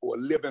rug or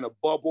live in a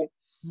bubble.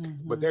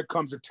 Mm-hmm. But there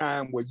comes a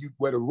time where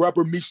the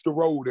rubber meets the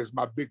road, as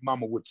my big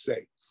mama would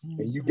say. Mm-hmm.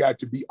 And you got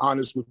to be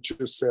honest with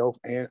yourself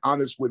and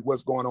honest with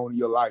what's going on in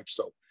your life.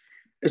 So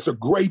it's a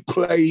great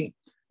play.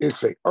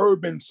 It's an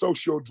urban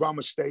social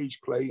drama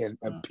stage play, and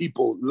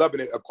people loving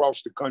it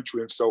across the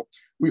country. And so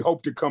we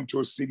hope to come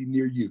to a city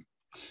near you.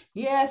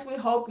 Yes, we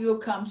hope you'll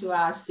come to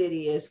our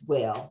city as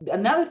well.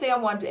 Another thing I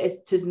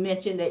wanted to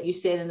mention that you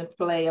said in the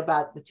play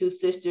about the two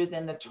sisters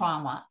and the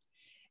trauma.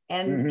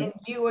 And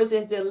viewers,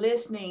 as they're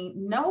listening,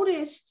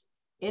 noticed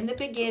in the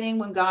beginning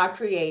when God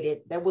created,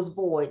 there was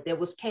void, there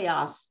was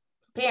chaos.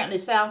 Apparently,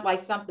 it sounds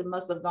like something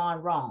must have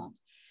gone wrong.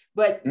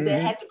 But there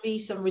had to be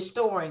some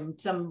restoring,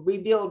 some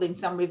rebuilding,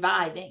 some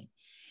reviving.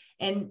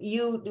 And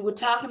you were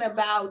talking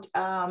about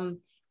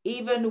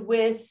even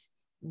with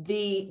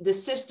the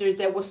sisters,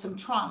 there was some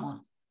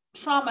trauma.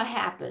 Trauma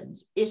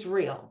happens, it's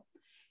real.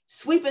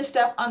 Sweeping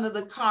stuff under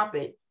the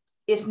carpet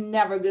is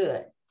never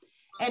good.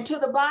 And to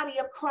the body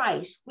of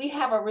Christ, we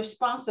have a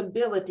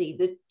responsibility.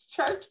 The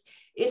church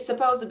is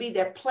supposed to be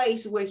that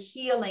place where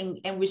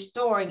healing and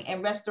restoring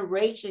and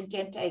restoration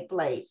can take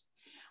place.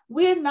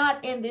 We're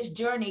not in this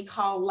journey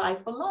called life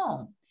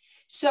alone.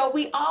 So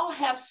we all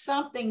have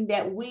something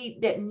that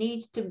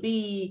needs to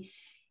be,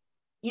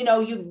 you know,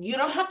 you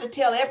don't have to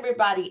tell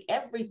everybody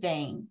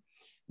everything,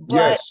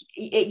 but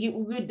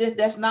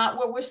that's not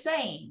what we're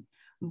saying.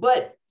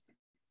 But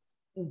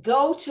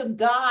go to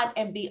God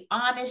and be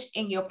honest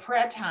in your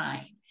prayer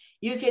time.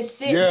 You can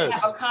sit and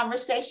have a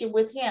conversation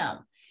with him.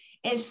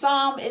 In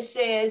Psalm, it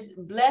says,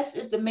 blessed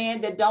is the man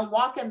that don't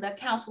walk in the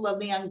counsel of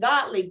the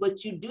ungodly,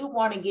 but you do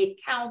want to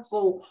get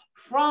counsel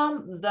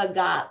from the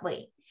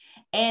godly.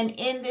 And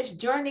in this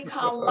journey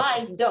called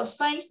life, those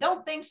saints,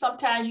 don't think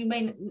sometimes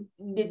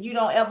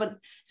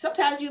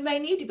sometimes you may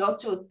need to go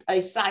to a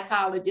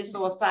psychologist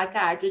or a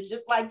psychiatrist,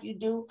 just like you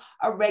do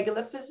a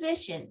regular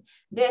physician.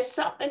 There's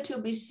something to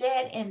be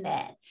said in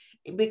that.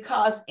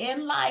 Because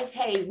in life,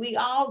 hey, we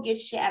all get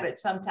shattered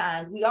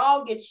sometimes. We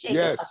all get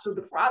shaken through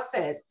the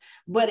process,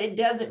 but it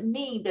doesn't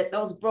mean that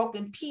those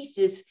broken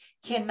pieces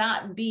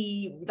cannot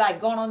be like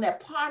going on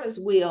that potter's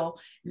wheel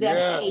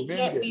that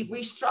can't be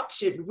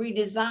restructured,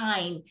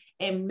 redesigned,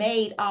 and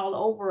made all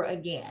over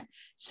again.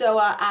 So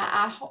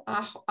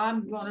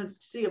I'm going to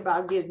see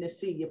about getting to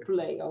see you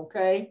play,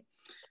 okay?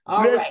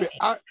 Listen,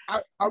 right.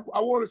 I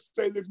want to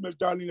say this, Ms.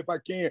 Darlene, if I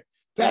can.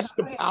 That's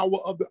the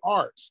power of the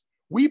arts.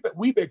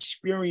 we've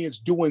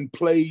experienced doing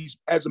plays.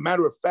 As a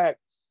matter of fact,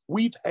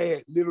 we've had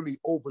literally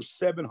over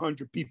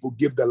 700 people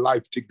give their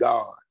life to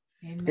God.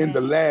 Amen. In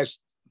the last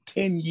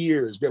 10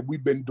 years that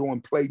we've been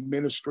doing play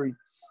ministry.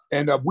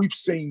 And we've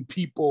seen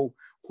people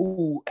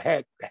who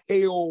had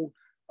held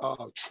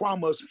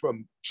traumas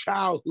from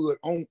childhood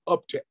on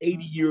up to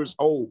 80 years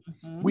old.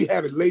 Mm-hmm. We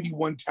had a lady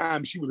one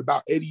time, she was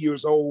about 80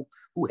 years old,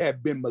 who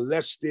had been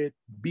molested,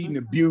 beaten,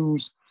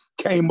 abused,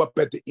 came up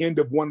at the end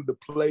of one of the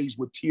plays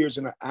with tears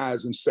in her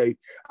eyes and say,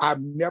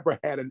 I've never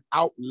had an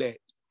outlet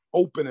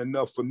open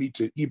enough for me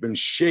to even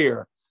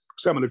share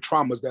some of the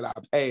traumas that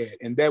I've had.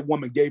 And that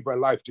woman gave her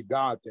life to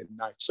God that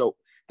night. So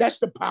that's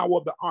the power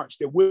of the arts,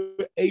 that we're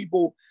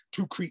able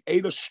to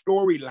create a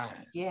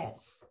storyline.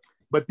 Yes.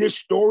 But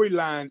this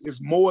storyline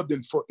is more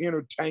than for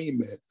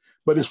entertainment,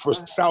 but it's for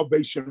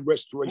salvation,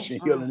 restoration,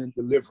 healing, and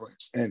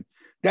deliverance. And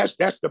that's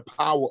the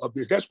power of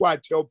this. That's why I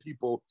tell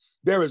people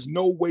there is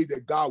no way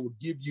that God will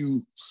give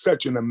you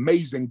such an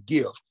amazing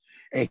gift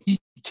and he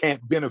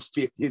can't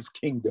benefit his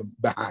kingdom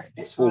behind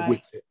it or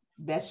with it.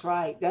 That's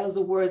right. Those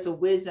are words of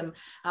wisdom.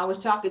 I was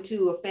talking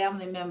to a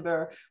family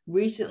member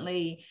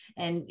recently,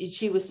 and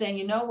she was saying,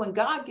 you know, when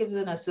God gives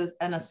us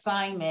an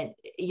assignment,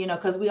 you know,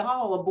 because we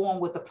all are born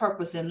with a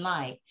purpose in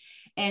life.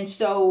 And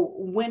so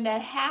when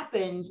that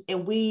happens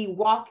and we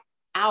walk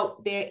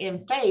out there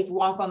in faith,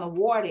 walk on the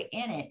water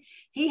in it,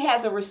 he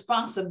has a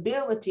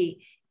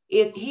responsibility.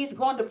 If he's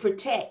going to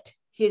protect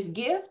his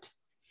gift,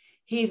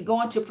 he's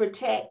going to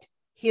protect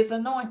his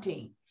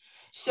anointing.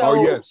 So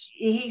yes.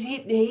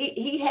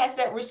 he has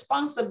that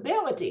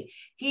responsibility.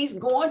 He's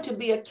going to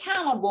be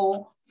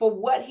accountable for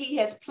what he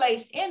has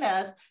placed in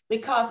us,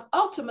 because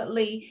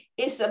ultimately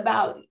it's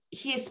about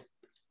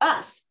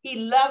us.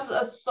 He loves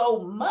us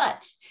so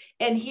much,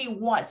 and he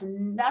wants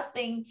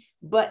nothing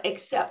but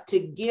except to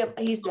give.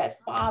 He's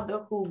that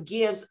Father who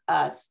gives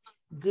us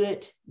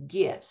good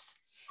gifts.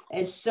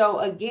 And so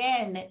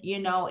again, you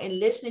know, in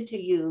listening to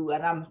you,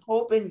 and I'm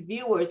hoping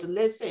viewers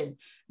listen,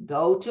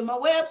 go to my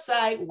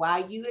website,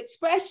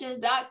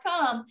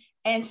 yuexpressions.com,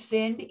 and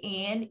send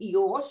in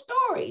your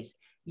stories.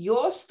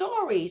 Your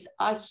stories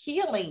are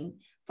healing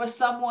for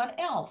someone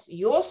else.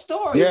 Your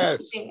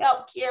stories can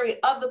help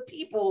carry other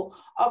people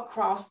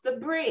across the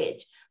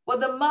bridge. For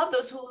the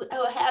mothers who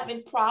are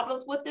having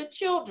problems with their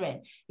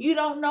children, you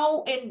don't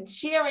know, in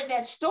sharing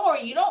that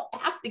story, you don't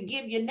have to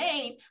give your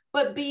name,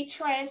 but be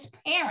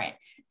transparent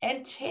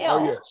and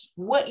tell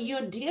what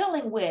you're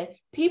dealing with.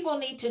 People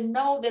need to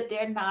know that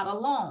they're not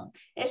alone,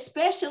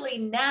 especially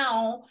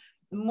now.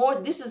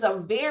 This is a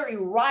very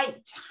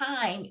right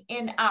time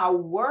in our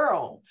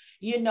world,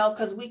 you know,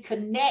 because we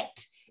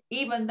connect,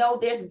 even though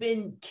there's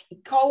been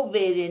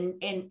COVID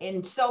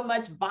and so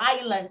much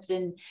violence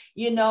and,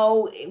 you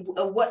know,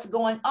 what's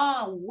going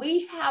on.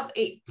 We have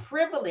a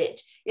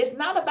privilege. It's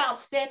not about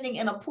standing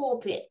in a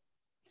pulpit.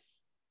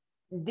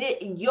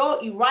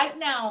 Right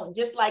now,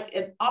 just like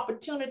an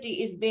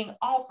opportunity is being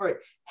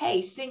offered,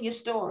 hey, send your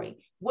story,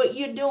 what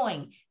you're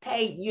doing,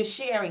 hey, you're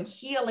sharing,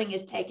 healing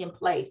is taking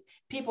place,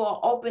 people are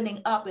opening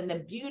up, and the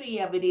beauty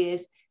of it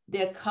is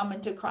they're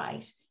coming to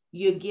Christ.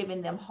 You're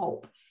giving them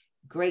hope.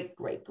 Great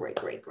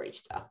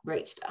stuff.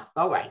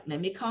 All right, let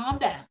me calm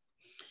down.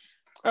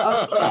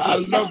 Okay. I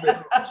love it.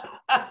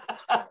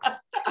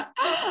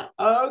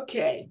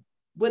 Okay,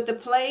 with the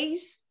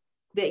plays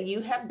that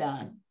you have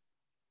done,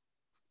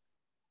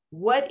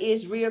 what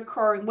is the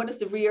reoccurring,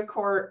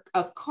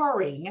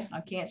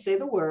 I can't say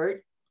the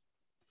word,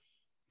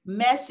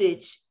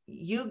 message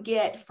you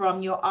get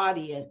from your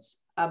audience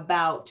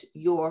about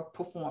your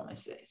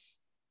performances?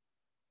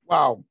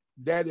 Wow,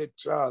 that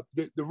the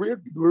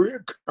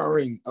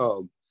reoccurring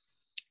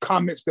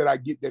comments that I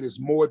get, that is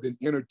more than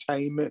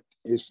entertainment.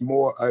 It's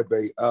more of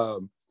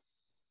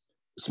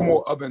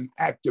an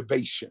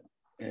activation,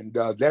 and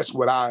that's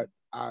what I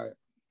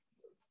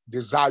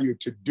desire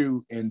to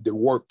do in the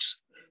works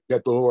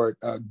that the Lord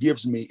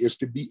gives me, is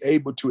to be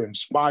able to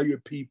inspire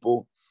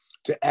people,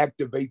 to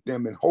activate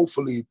them, and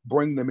hopefully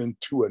bring them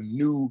into a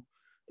new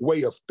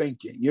way of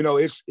thinking. You know,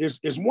 it's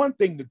one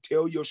thing to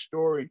tell your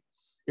story.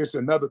 It's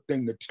another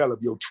thing to tell of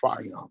your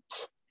triumph.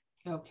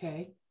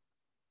 Okay.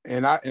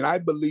 And I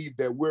believe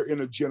that we're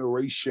in a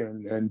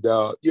generation, and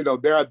you know,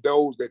 there are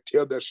those that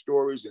tell their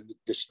stories, and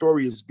the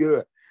story is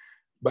good.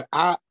 But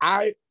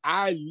I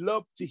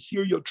love to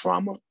hear your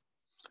trauma,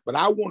 but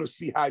I want to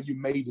see how you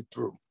made it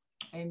through.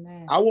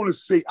 Amen. I want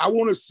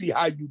to see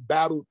how you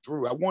battled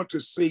through. I want to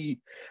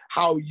see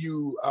how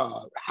you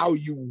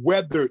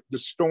weathered the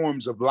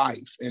storms of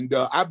life. And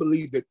I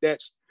believe that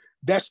that's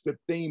the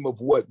theme of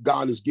what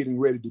God is getting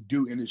ready to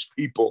do in his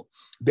people,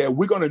 that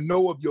we're going to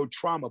know of your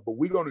trauma, but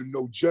we're going to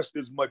know just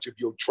as much of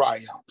your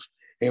triumph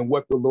and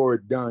what the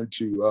Lord done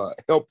to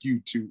help you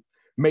to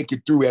make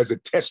it through as a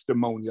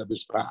testimony of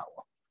his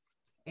power.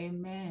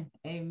 Amen.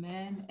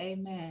 Amen.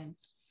 Amen.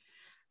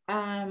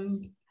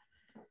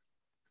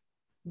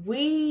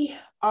 We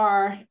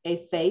are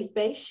a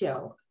faith-based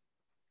show.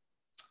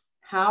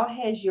 How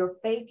has your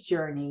faith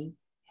journey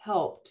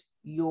helped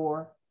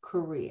your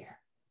career?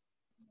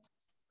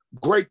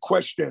 Great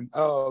question.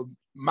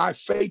 My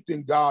faith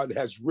in God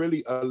has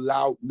really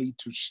allowed me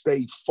to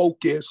stay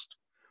focused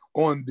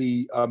on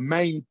the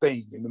main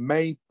thing. And the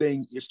main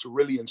thing is to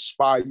really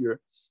inspire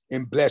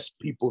and bless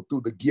people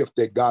through the gift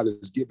that God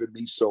has given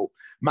me. So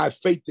my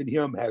faith in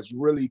him has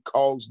really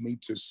caused me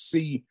to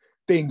see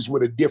things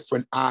with a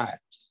different eye.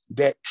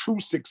 That true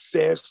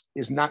success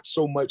is not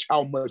so much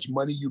how much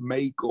money you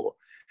make or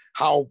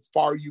how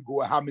far you go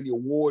or how many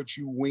awards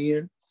you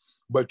win,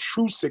 but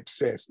true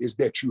success is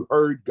that you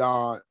heard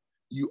God,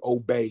 you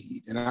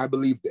obeyed. And I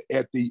believe that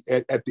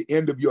at the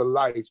end of your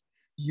life,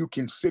 you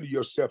consider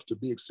yourself to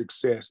be a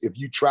success if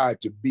you try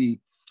to be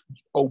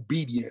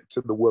obedient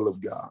to the will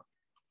of God.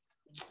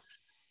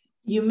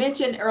 You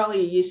mentioned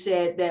earlier, you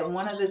said that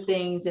one of the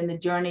things in the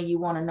journey, you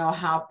want to know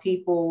how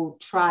people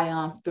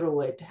triumph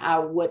through it,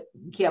 what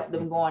kept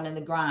them going in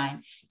the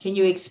grind. Can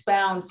you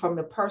expound from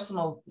a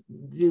personal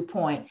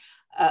viewpoint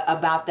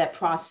about that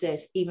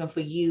process, even for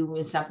you,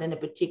 and something in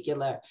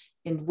particular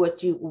in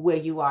where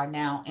you are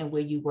now and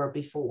where you were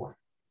before?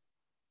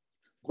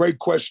 Great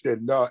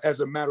question.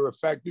 As a matter of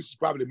fact, this is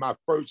probably my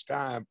first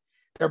time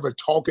ever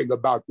talking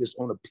about this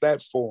on a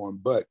platform,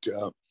 but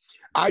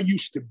I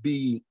used to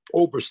be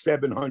over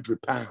 700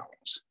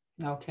 pounds.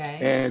 Okay.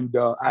 And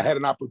I had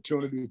an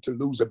opportunity to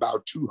lose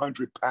about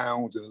 200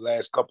 pounds in the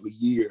last couple of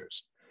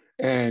years.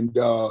 And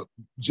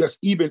just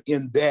even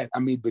in that, I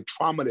mean, the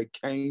trauma that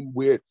came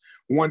with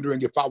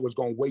wondering if I was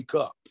going to wake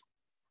up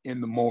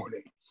in the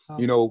morning,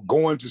 you know,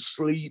 going to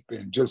sleep,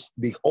 and just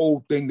the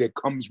whole thing that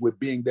comes with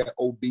being that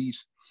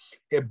obese.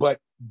 But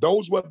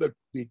those were the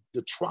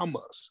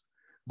traumas.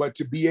 But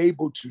to be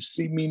able to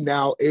see me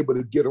now able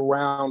to get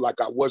around like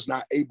I was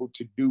not able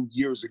to do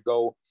years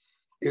ago,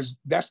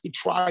 that's the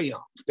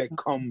triumph that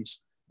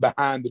comes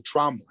behind the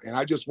trauma. And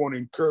I just want to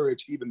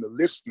encourage even the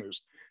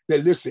listeners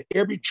that listen,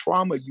 every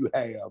trauma you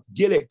have,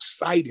 get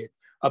excited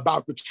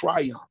about the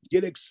triumph.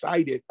 Get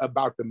excited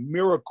about the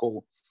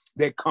miracle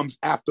that comes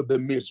after the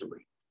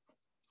misery.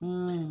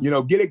 You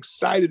know, get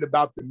excited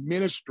about the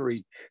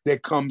ministry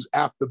that comes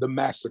after the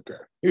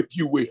massacre, if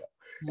you will.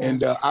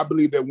 And I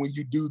believe that when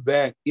you do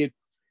that,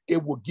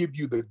 it will give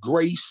you the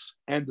grace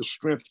and the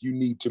strength you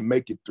need to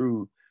make it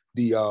through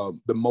the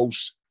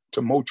most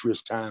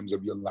tumultuous times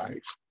of your life.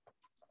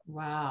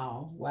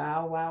 Wow,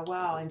 wow, wow,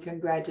 wow. And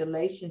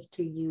congratulations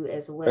to you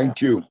as well.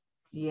 Thank you.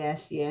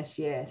 Yes, yes,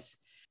 yes.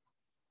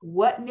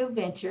 What new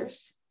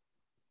ventures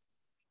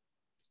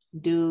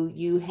do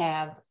you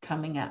have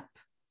coming up?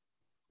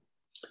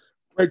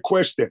 Great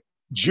question.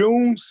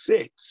 June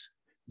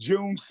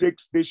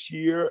 6th this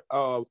year,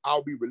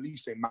 I'll be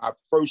releasing my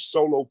first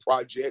solo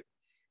project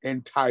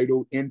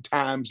entitled In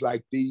Times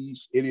Like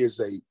These. It is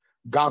a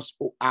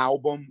gospel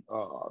album.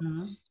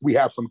 We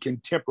have from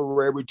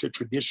contemporary to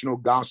traditional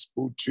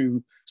gospel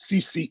to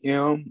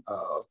CCM,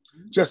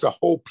 just a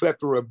whole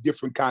plethora of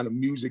different kind of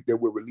music that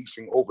we're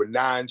releasing, over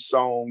 9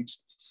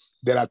 songs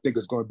that I think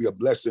is going to be a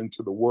blessing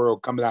to the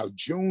world, coming out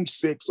June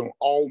 6th on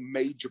all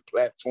major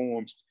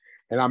platforms.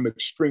 And I'm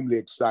extremely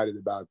excited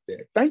about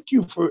that. Thank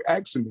you for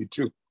asking me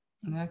too.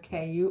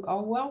 Okay, you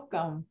are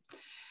welcome.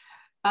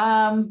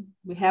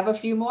 We have a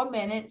few more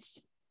minutes.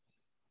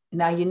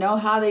 Now, you know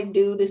how they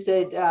do this,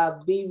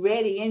 be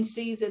ready in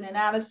season and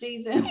out of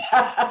season.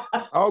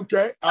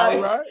 Okay,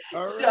 all right.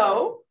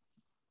 So,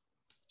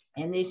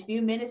 in these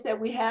few minutes that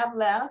we have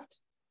left,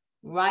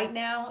 right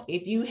now,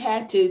 if you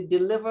had to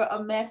deliver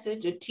a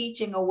message or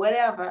teaching or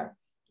whatever,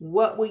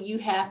 what would you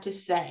have to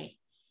say?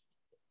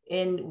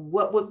 And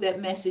what would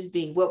that message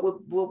be? What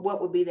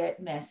would be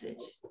that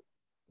message?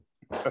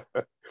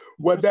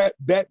 Well,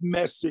 that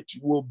message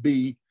will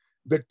be,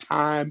 the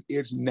time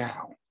is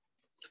now.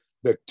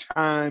 The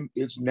time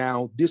is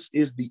now. This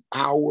is the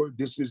hour.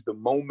 This is the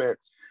moment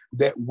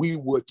that we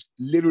would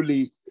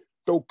literally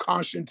throw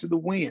caution to the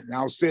wind. And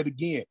I'll say it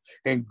again,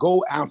 and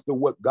go after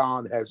what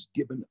God has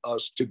given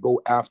us to go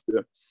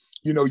after.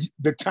 You know,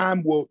 the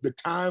time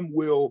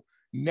will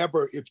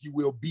never, if you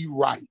will, be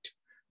right.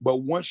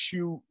 But once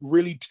you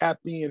really tap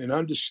in and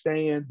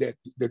understand that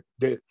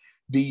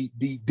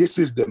this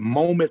is the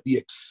moment, the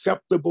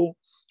acceptable,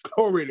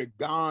 glory to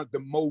God,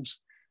 the most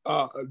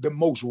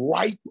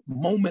ripe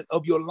moment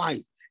of your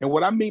life. And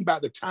what I mean by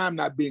the time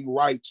not being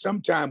right,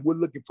 sometimes we're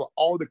looking for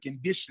all the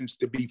conditions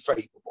to be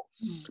favorable,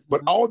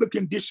 but all the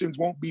conditions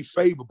won't be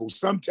favorable.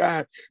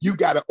 Sometimes you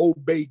got to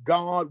obey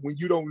God when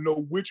you don't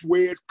know which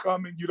way it's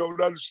coming. You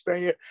don't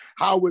understand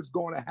how it's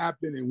going to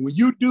happen. And when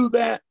you do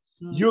that,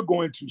 you're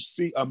going to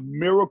see a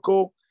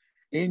miracle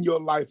in your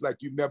life like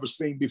you've never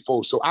seen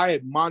before. So I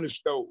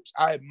admonish those.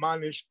 I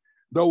admonish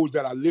those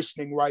that are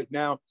listening right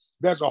now.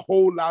 There's a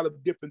whole lot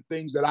of different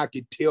things that I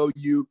could tell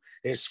you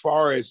as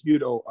far as,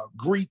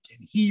 Greek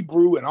and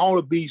Hebrew and all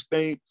of these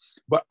things.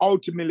 But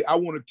ultimately, I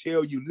want to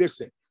tell you,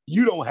 listen,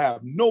 you don't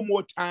have no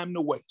more time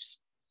to waste.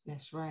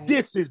 That's right.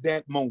 This is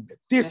that moment.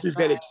 This is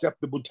that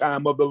acceptable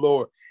time of the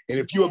Lord. And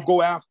if you'll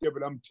go after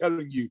it, I'm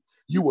telling you,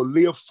 you will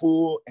live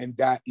full and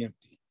die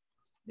empty.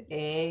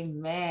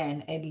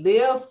 Amen. And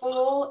live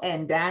full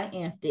and die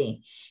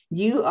empty.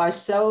 You are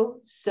so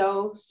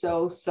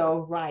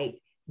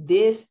right.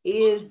 This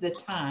is the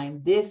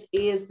time. This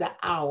is the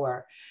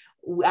hour.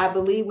 I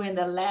believe we're in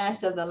the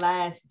last of the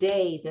last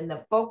days, and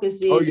the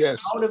focus is to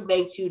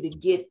motivate you to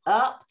get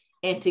up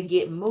and to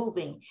get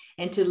moving.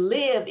 And to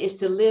live is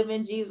to live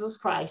in Jesus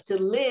Christ.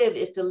 To live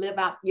is to live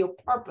out your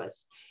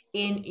purpose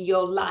in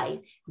your life,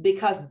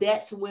 because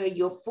that's where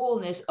your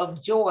fullness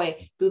of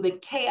joy through the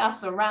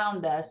chaos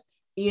around us,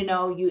 you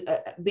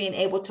being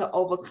able to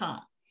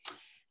overcome.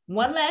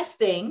 One last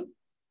thing,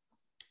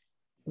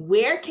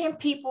 where can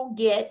people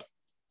get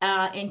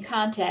in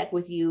contact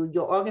with you,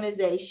 your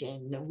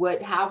organization?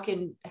 How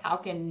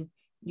can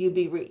you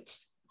be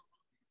reached?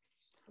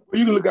 Well,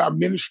 you can look at our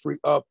ministry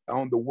up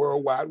on the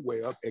World Wide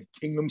Web at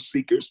Kingdom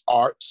Seekers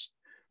Arts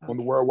on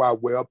the World Wide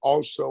Web.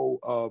 Also,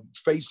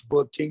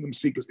 Facebook, Kingdom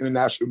Seekers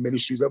International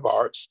Ministries of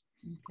Arts.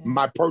 Okay.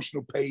 My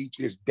personal page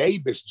is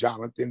Davis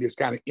Jonathan. It's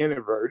kind of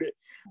inverted.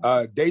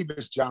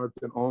 Davis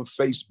Jonathan on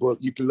Facebook.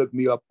 You can look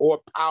me up,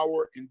 or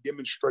Power and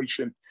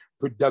Demonstration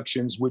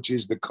Productions, which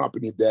is the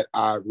company that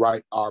I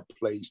write our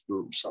plays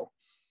through. So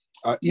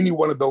any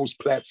one of those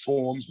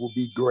platforms will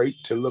be great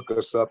to look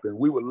us up, and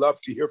we would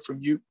love to hear from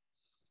you.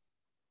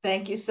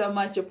 Thank you so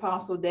much,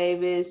 Apostle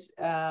Davis.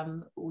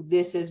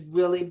 This has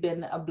really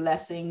been a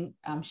blessing,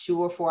 I'm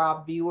sure, for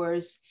our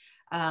viewers.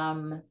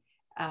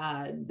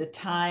 The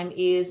time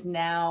is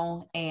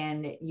now,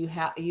 and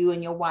you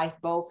and your wife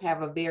both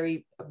have a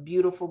very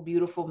beautiful,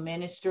 beautiful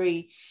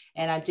ministry.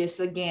 And I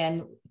just,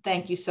 again,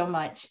 thank you so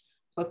much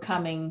for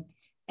coming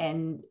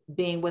and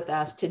being with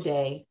us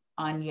today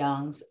on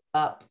Young's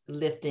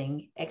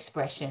Uplifting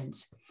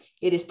Expressions.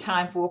 It is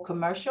time for a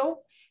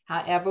commercial.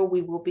 However,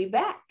 we will be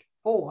back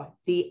for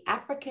the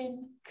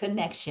African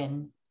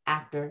Connection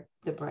after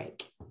the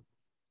break.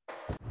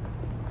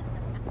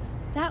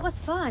 That was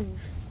fun.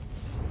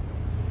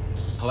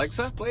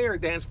 Alexa, play our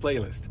dance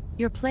playlist.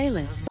 Your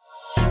playlist.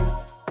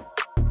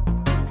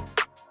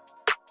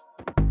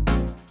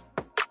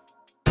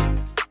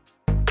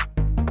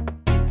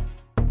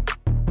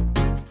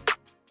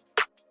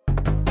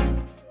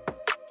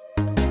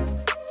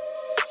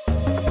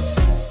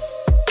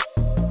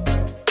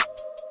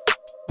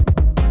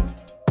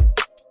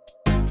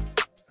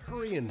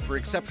 Hurry in for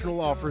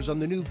exceptional offers on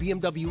the new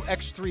BMW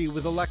X3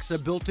 with Alexa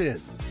built in.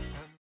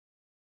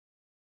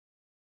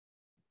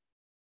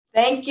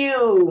 Thank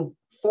you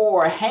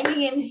for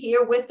hanging in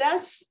here with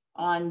us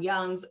on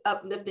Young's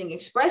Uplifting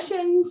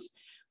Expressions.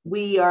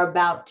 We are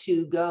about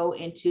to go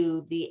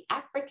into the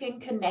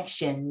African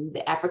Connection.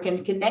 The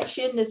African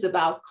Connection is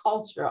about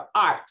culture,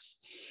 arts,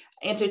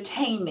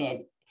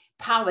 entertainment,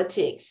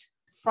 politics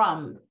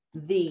from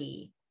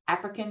the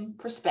African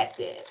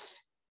perspective.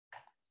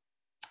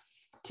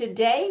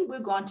 Today, we're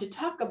going to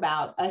talk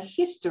about a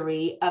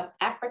history of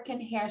African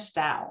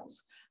hairstyles,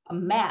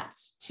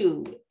 maps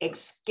to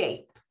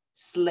escape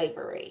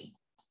slavery.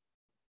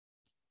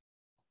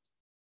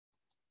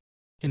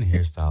 African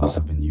hairstyles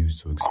have been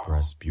used to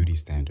express beauty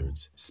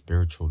standards,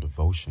 spiritual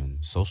devotion,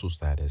 social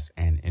status,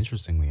 and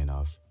interestingly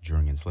enough,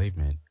 during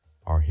enslavement,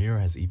 our hair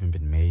has even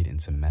been made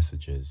into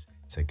messages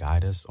to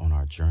guide us on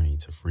our journey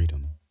to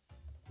freedom.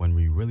 When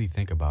we really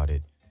think about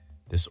it,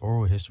 this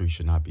oral history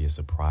should not be a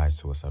surprise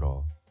to us at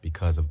all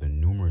because of the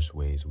numerous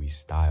ways we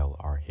style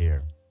our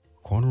hair.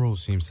 Cornrows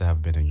seems to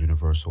have been a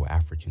universal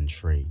African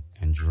trait,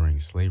 and during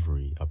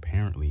slavery,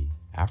 apparently,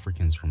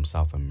 Africans from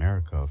South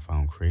America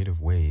found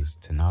creative ways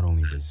to not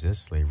only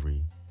resist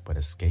slavery, but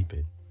escape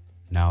it.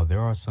 Now,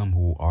 there are some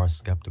who are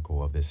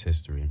skeptical of this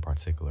history in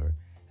particular,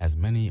 as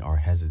many are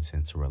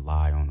hesitant to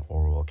rely on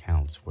oral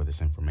accounts for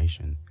this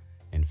information.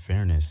 In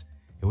fairness,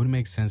 it would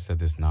make sense that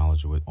this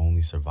knowledge would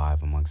only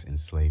survive amongst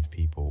enslaved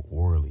people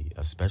orally,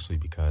 especially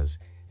because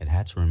it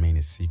had to remain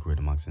a secret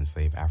amongst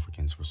enslaved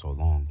Africans for so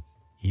long.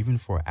 Even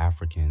for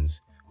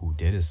Africans who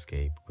did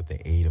escape with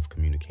the aid of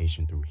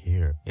communication through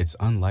hair, it's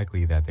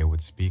unlikely that they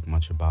would speak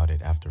much about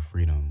it after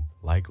freedom,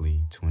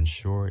 likely to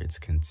ensure its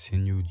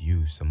continued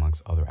use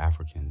amongst other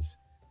Africans.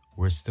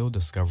 We're still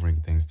discovering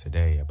things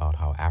today about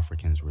how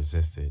Africans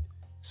resisted,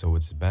 so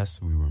it's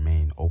best we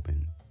remain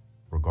open.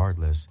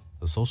 Regardless,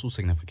 the social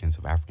significance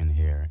of African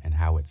hair and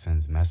how it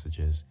sends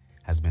messages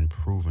has been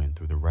proven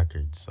through the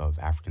records of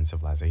African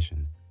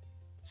civilization.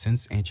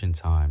 Since ancient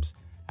times,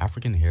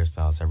 African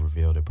hairstyles have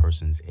revealed a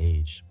person's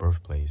age,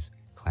 birthplace,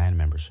 clan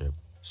membership,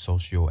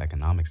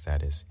 socio-economic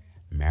status,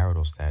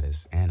 marital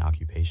status, and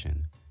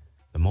occupation.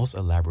 The most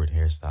elaborate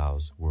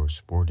hairstyles were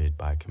sported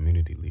by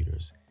community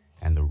leaders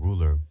and the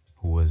ruler,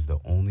 who was the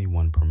only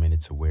one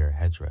permitted to wear a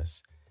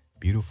headdress.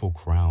 Beautiful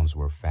crowns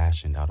were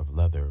fashioned out of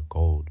leather,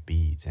 gold,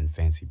 beads, and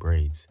fancy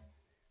braids.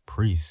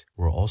 Priests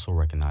were also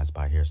recognized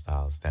by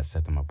hairstyles that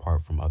set them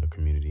apart from other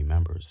community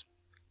members.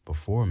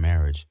 Before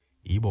marriage,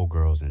 Igbo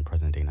girls in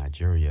present-day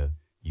Nigeria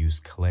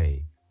used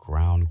clay,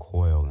 ground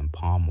coil, and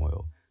palm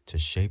oil to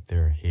shape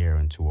their hair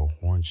into a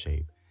horn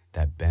shape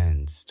that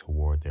bends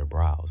toward their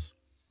brows.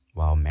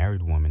 While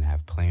married women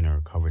have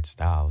plainer, covered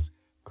styles,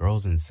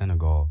 girls in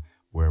Senegal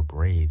wear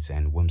braids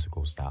and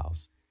whimsical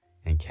styles.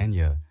 In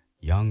Kenya,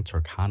 young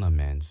Turkana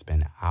men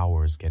spend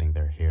hours getting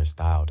their hair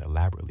styled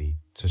elaborately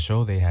to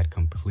show they had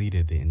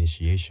completed the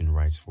initiation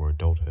rites for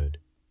adulthood.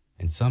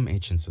 In some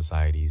ancient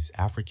societies,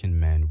 African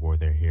men wore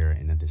their hair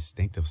in a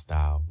distinctive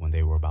style when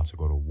they were about to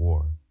go to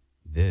war.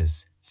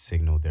 This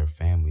signaled their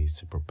families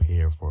to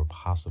prepare for a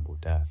possible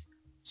death.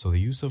 So the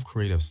use of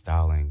creative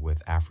styling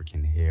with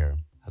African hair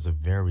has a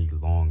very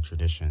long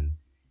tradition,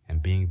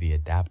 and being the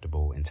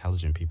adaptable,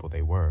 intelligent people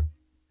they were,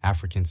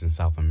 Africans in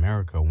South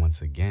America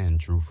once again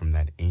drew from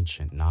that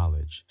ancient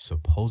knowledge,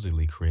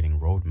 supposedly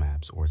creating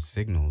roadmaps or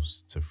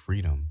signals to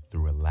freedom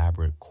through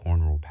elaborate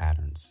cornrow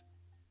patterns.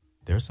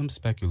 There's some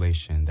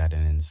speculation that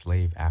an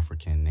enslaved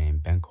African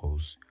named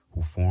Benkos,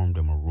 who formed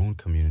a maroon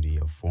community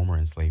of former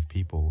enslaved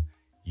people,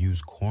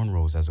 used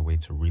cornrows as a way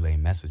to relay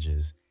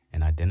messages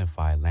and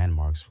identify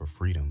landmarks for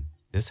freedom.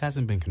 This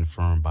hasn't been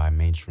confirmed by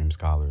mainstream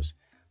scholars,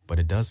 but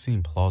it does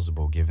seem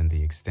plausible given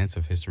the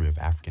extensive history of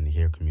African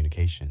hair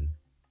communication.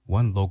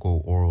 One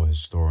local oral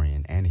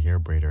historian and hair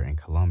braider in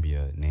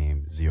Colombia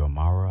named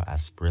Xiomara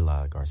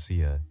Asprilla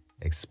Garcia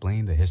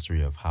explained the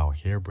history of how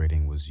hair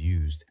braiding was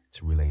used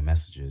to relay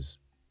messages.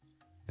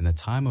 In the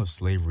time of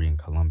slavery in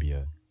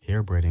Colombia,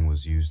 hair braiding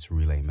was used to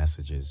relay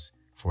messages.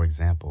 For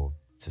example,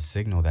 to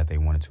signal that they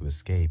wanted to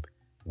escape,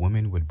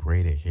 women would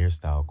braid a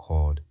hairstyle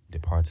called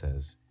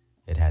departes.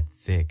 It had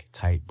thick,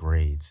 tight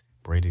braids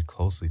braided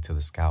closely to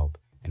the scalp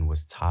and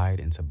was tied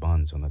into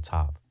buns on the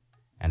top.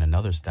 And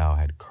another style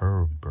had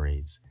curved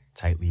braids,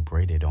 tightly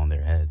braided on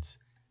their heads.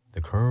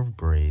 The curved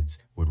braids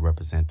would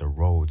represent the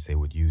roads they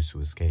would use to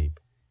escape.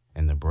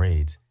 In the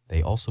braids,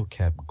 they also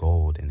kept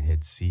gold and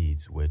hid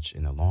seeds, which,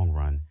 in the long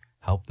run,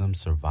 helped them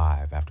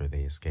survive after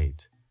they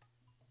escaped.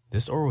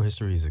 This oral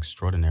history is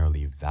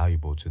extraordinarily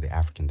valuable to the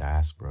African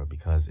diaspora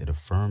because it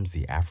affirms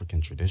the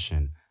African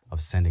tradition of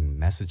sending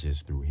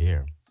messages through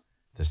hair.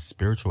 The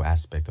spiritual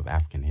aspect of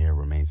African hair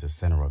remains the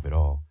center of it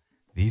all.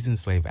 These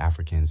enslaved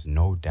Africans,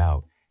 no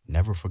doubt,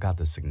 never forgot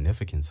the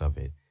significance of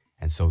it,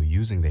 and so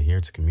using the hair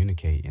to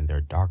communicate in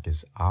their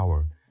darkest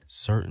hour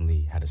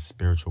certainly had a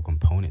spiritual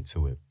component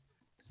to it.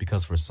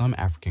 Because for some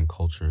African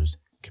cultures,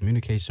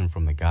 communication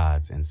from the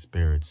gods and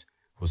spirits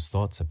was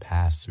thought to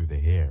pass through the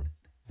hair,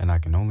 and I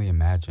can only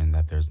imagine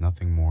that there's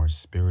nothing more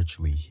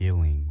spiritually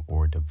healing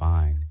or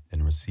divine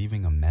than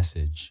receiving a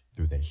message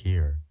through the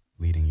hair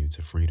leading you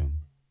to freedom.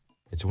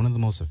 It's one of the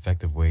most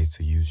effective ways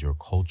to use your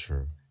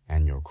culture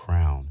and your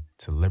crown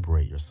to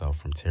liberate yourself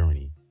from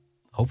tyranny.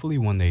 Hopefully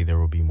one day there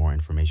will be more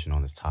information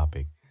on this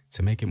topic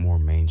to make it more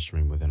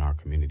mainstream within our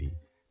community,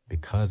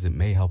 because it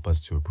may help us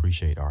to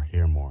appreciate our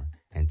hair more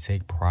and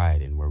take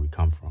pride in where we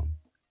come from.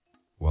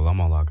 Well, I'm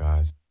all out,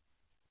 guys.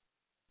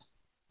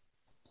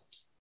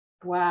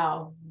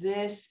 Wow,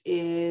 this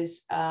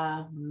is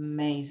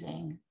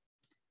amazing.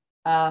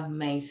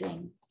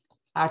 Amazing.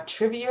 Our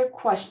trivia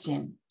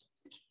question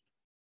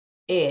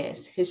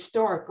is,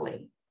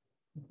 historically,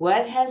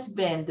 what has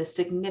been the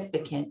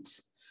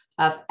significance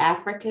of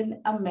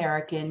African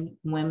American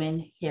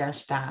women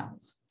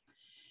hairstyles?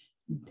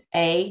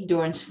 A,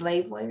 during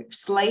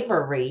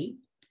slavery,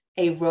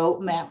 a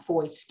roadmap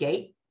for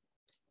escape.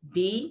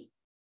 B,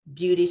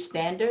 beauty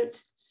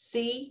standards.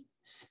 C,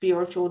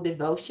 spiritual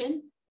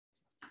devotion.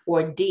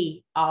 Or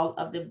D, all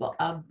of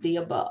the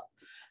above.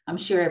 I'm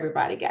sure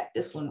everybody got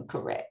this one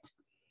correct.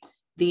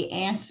 The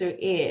answer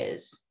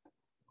is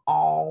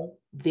all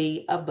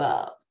the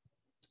above.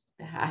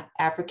 The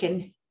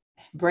African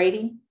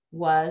braiding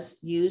was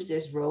used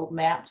as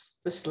roadmaps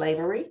for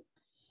slavery.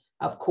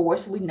 Of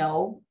course, we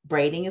know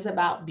braiding is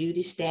about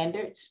beauty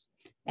standards,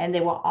 and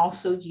they were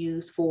also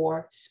used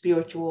for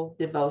spiritual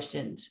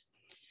devotions.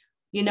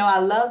 You know, I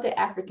love the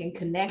African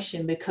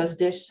connection because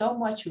there's so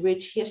much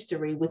rich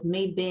history with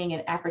me being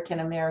an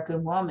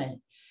African-American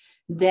woman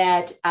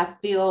that I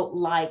feel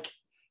like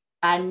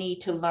I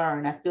need to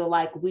learn. I feel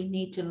like we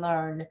need to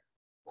learn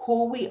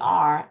who we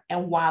are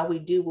and why we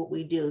do what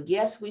we do.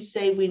 Yes, we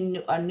say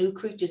we are new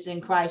creatures in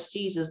Christ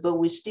Jesus, but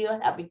we still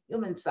have a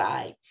human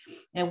side,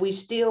 and we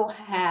still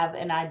have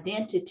an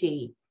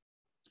identity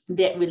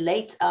that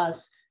relates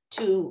us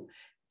to,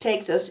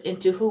 takes us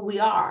into who we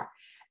are.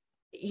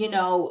 You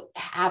know,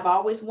 I've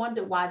always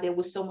wondered why there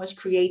was so much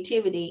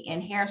creativity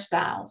in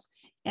hairstyles.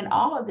 And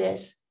all of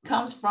this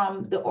comes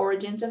from the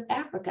origins of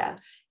Africa.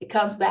 It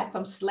comes back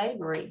from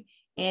slavery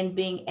and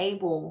being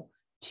able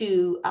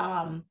to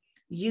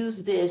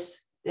use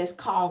this that's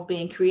called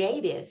being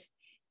creative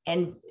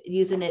and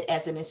using it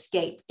as an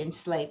escape in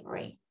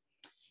slavery.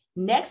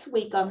 Next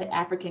week on the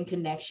African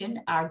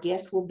Connection, our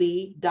guest will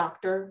be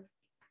Dr.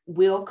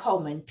 Will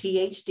Coleman,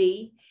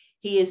 PhD.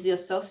 He is the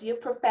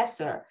associate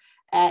professor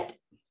at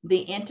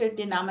the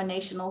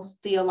Interdenominational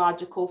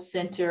Theological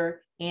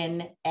Center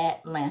in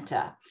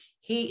Atlanta.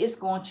 He is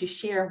going to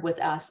share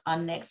with us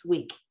on next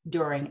week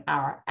during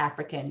our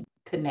African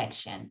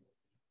Connection.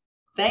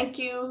 Thank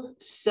you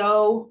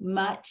so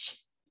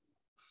much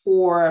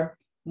for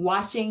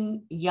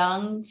watching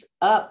Young's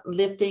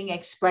Uplifting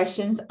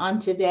Expressions on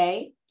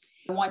today.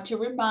 I want to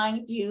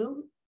remind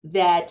you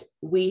that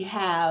we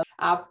have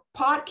our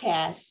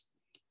podcast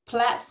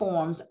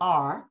platforms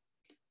are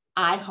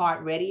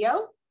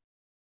iHeartRadio,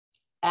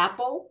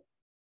 Apple,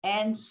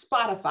 and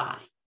Spotify.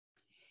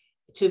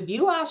 To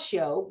view our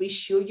show, be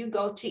sure you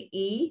go to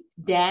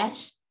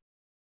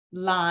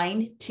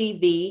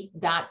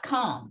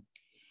e-linetv.com.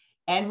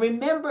 And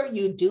remember,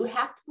 you do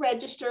have to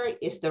register.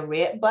 It's the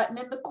red button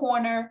in the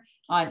corner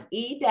on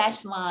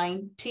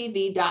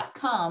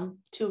e-linetv.com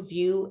to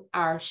view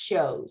our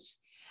shows.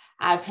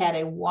 I've had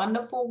a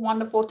wonderful,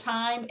 wonderful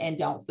time. And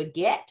don't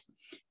forget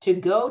to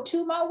go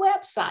to my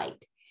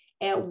website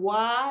at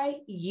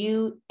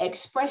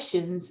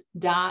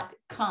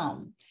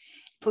yuexpressions.com.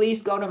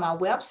 Please go to my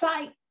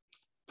website.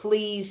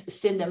 Please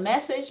send a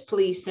message.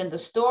 Please send a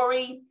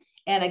story.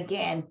 And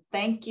again,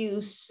 thank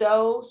you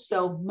so,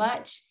 so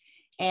much.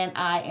 And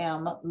I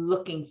am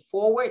looking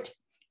forward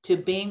to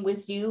being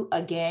with you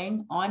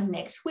again on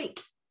next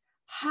week.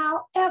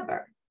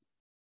 However,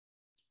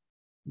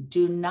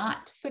 do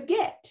not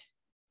forget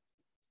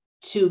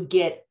to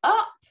get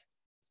up,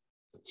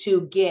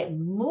 to get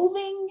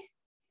moving,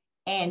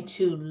 and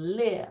to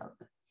live.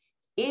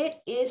 It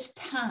is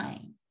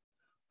time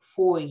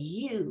for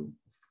you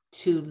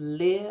to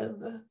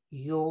live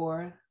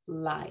your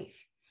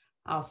life.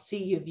 I'll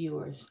see you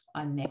viewers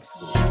on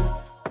next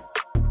week.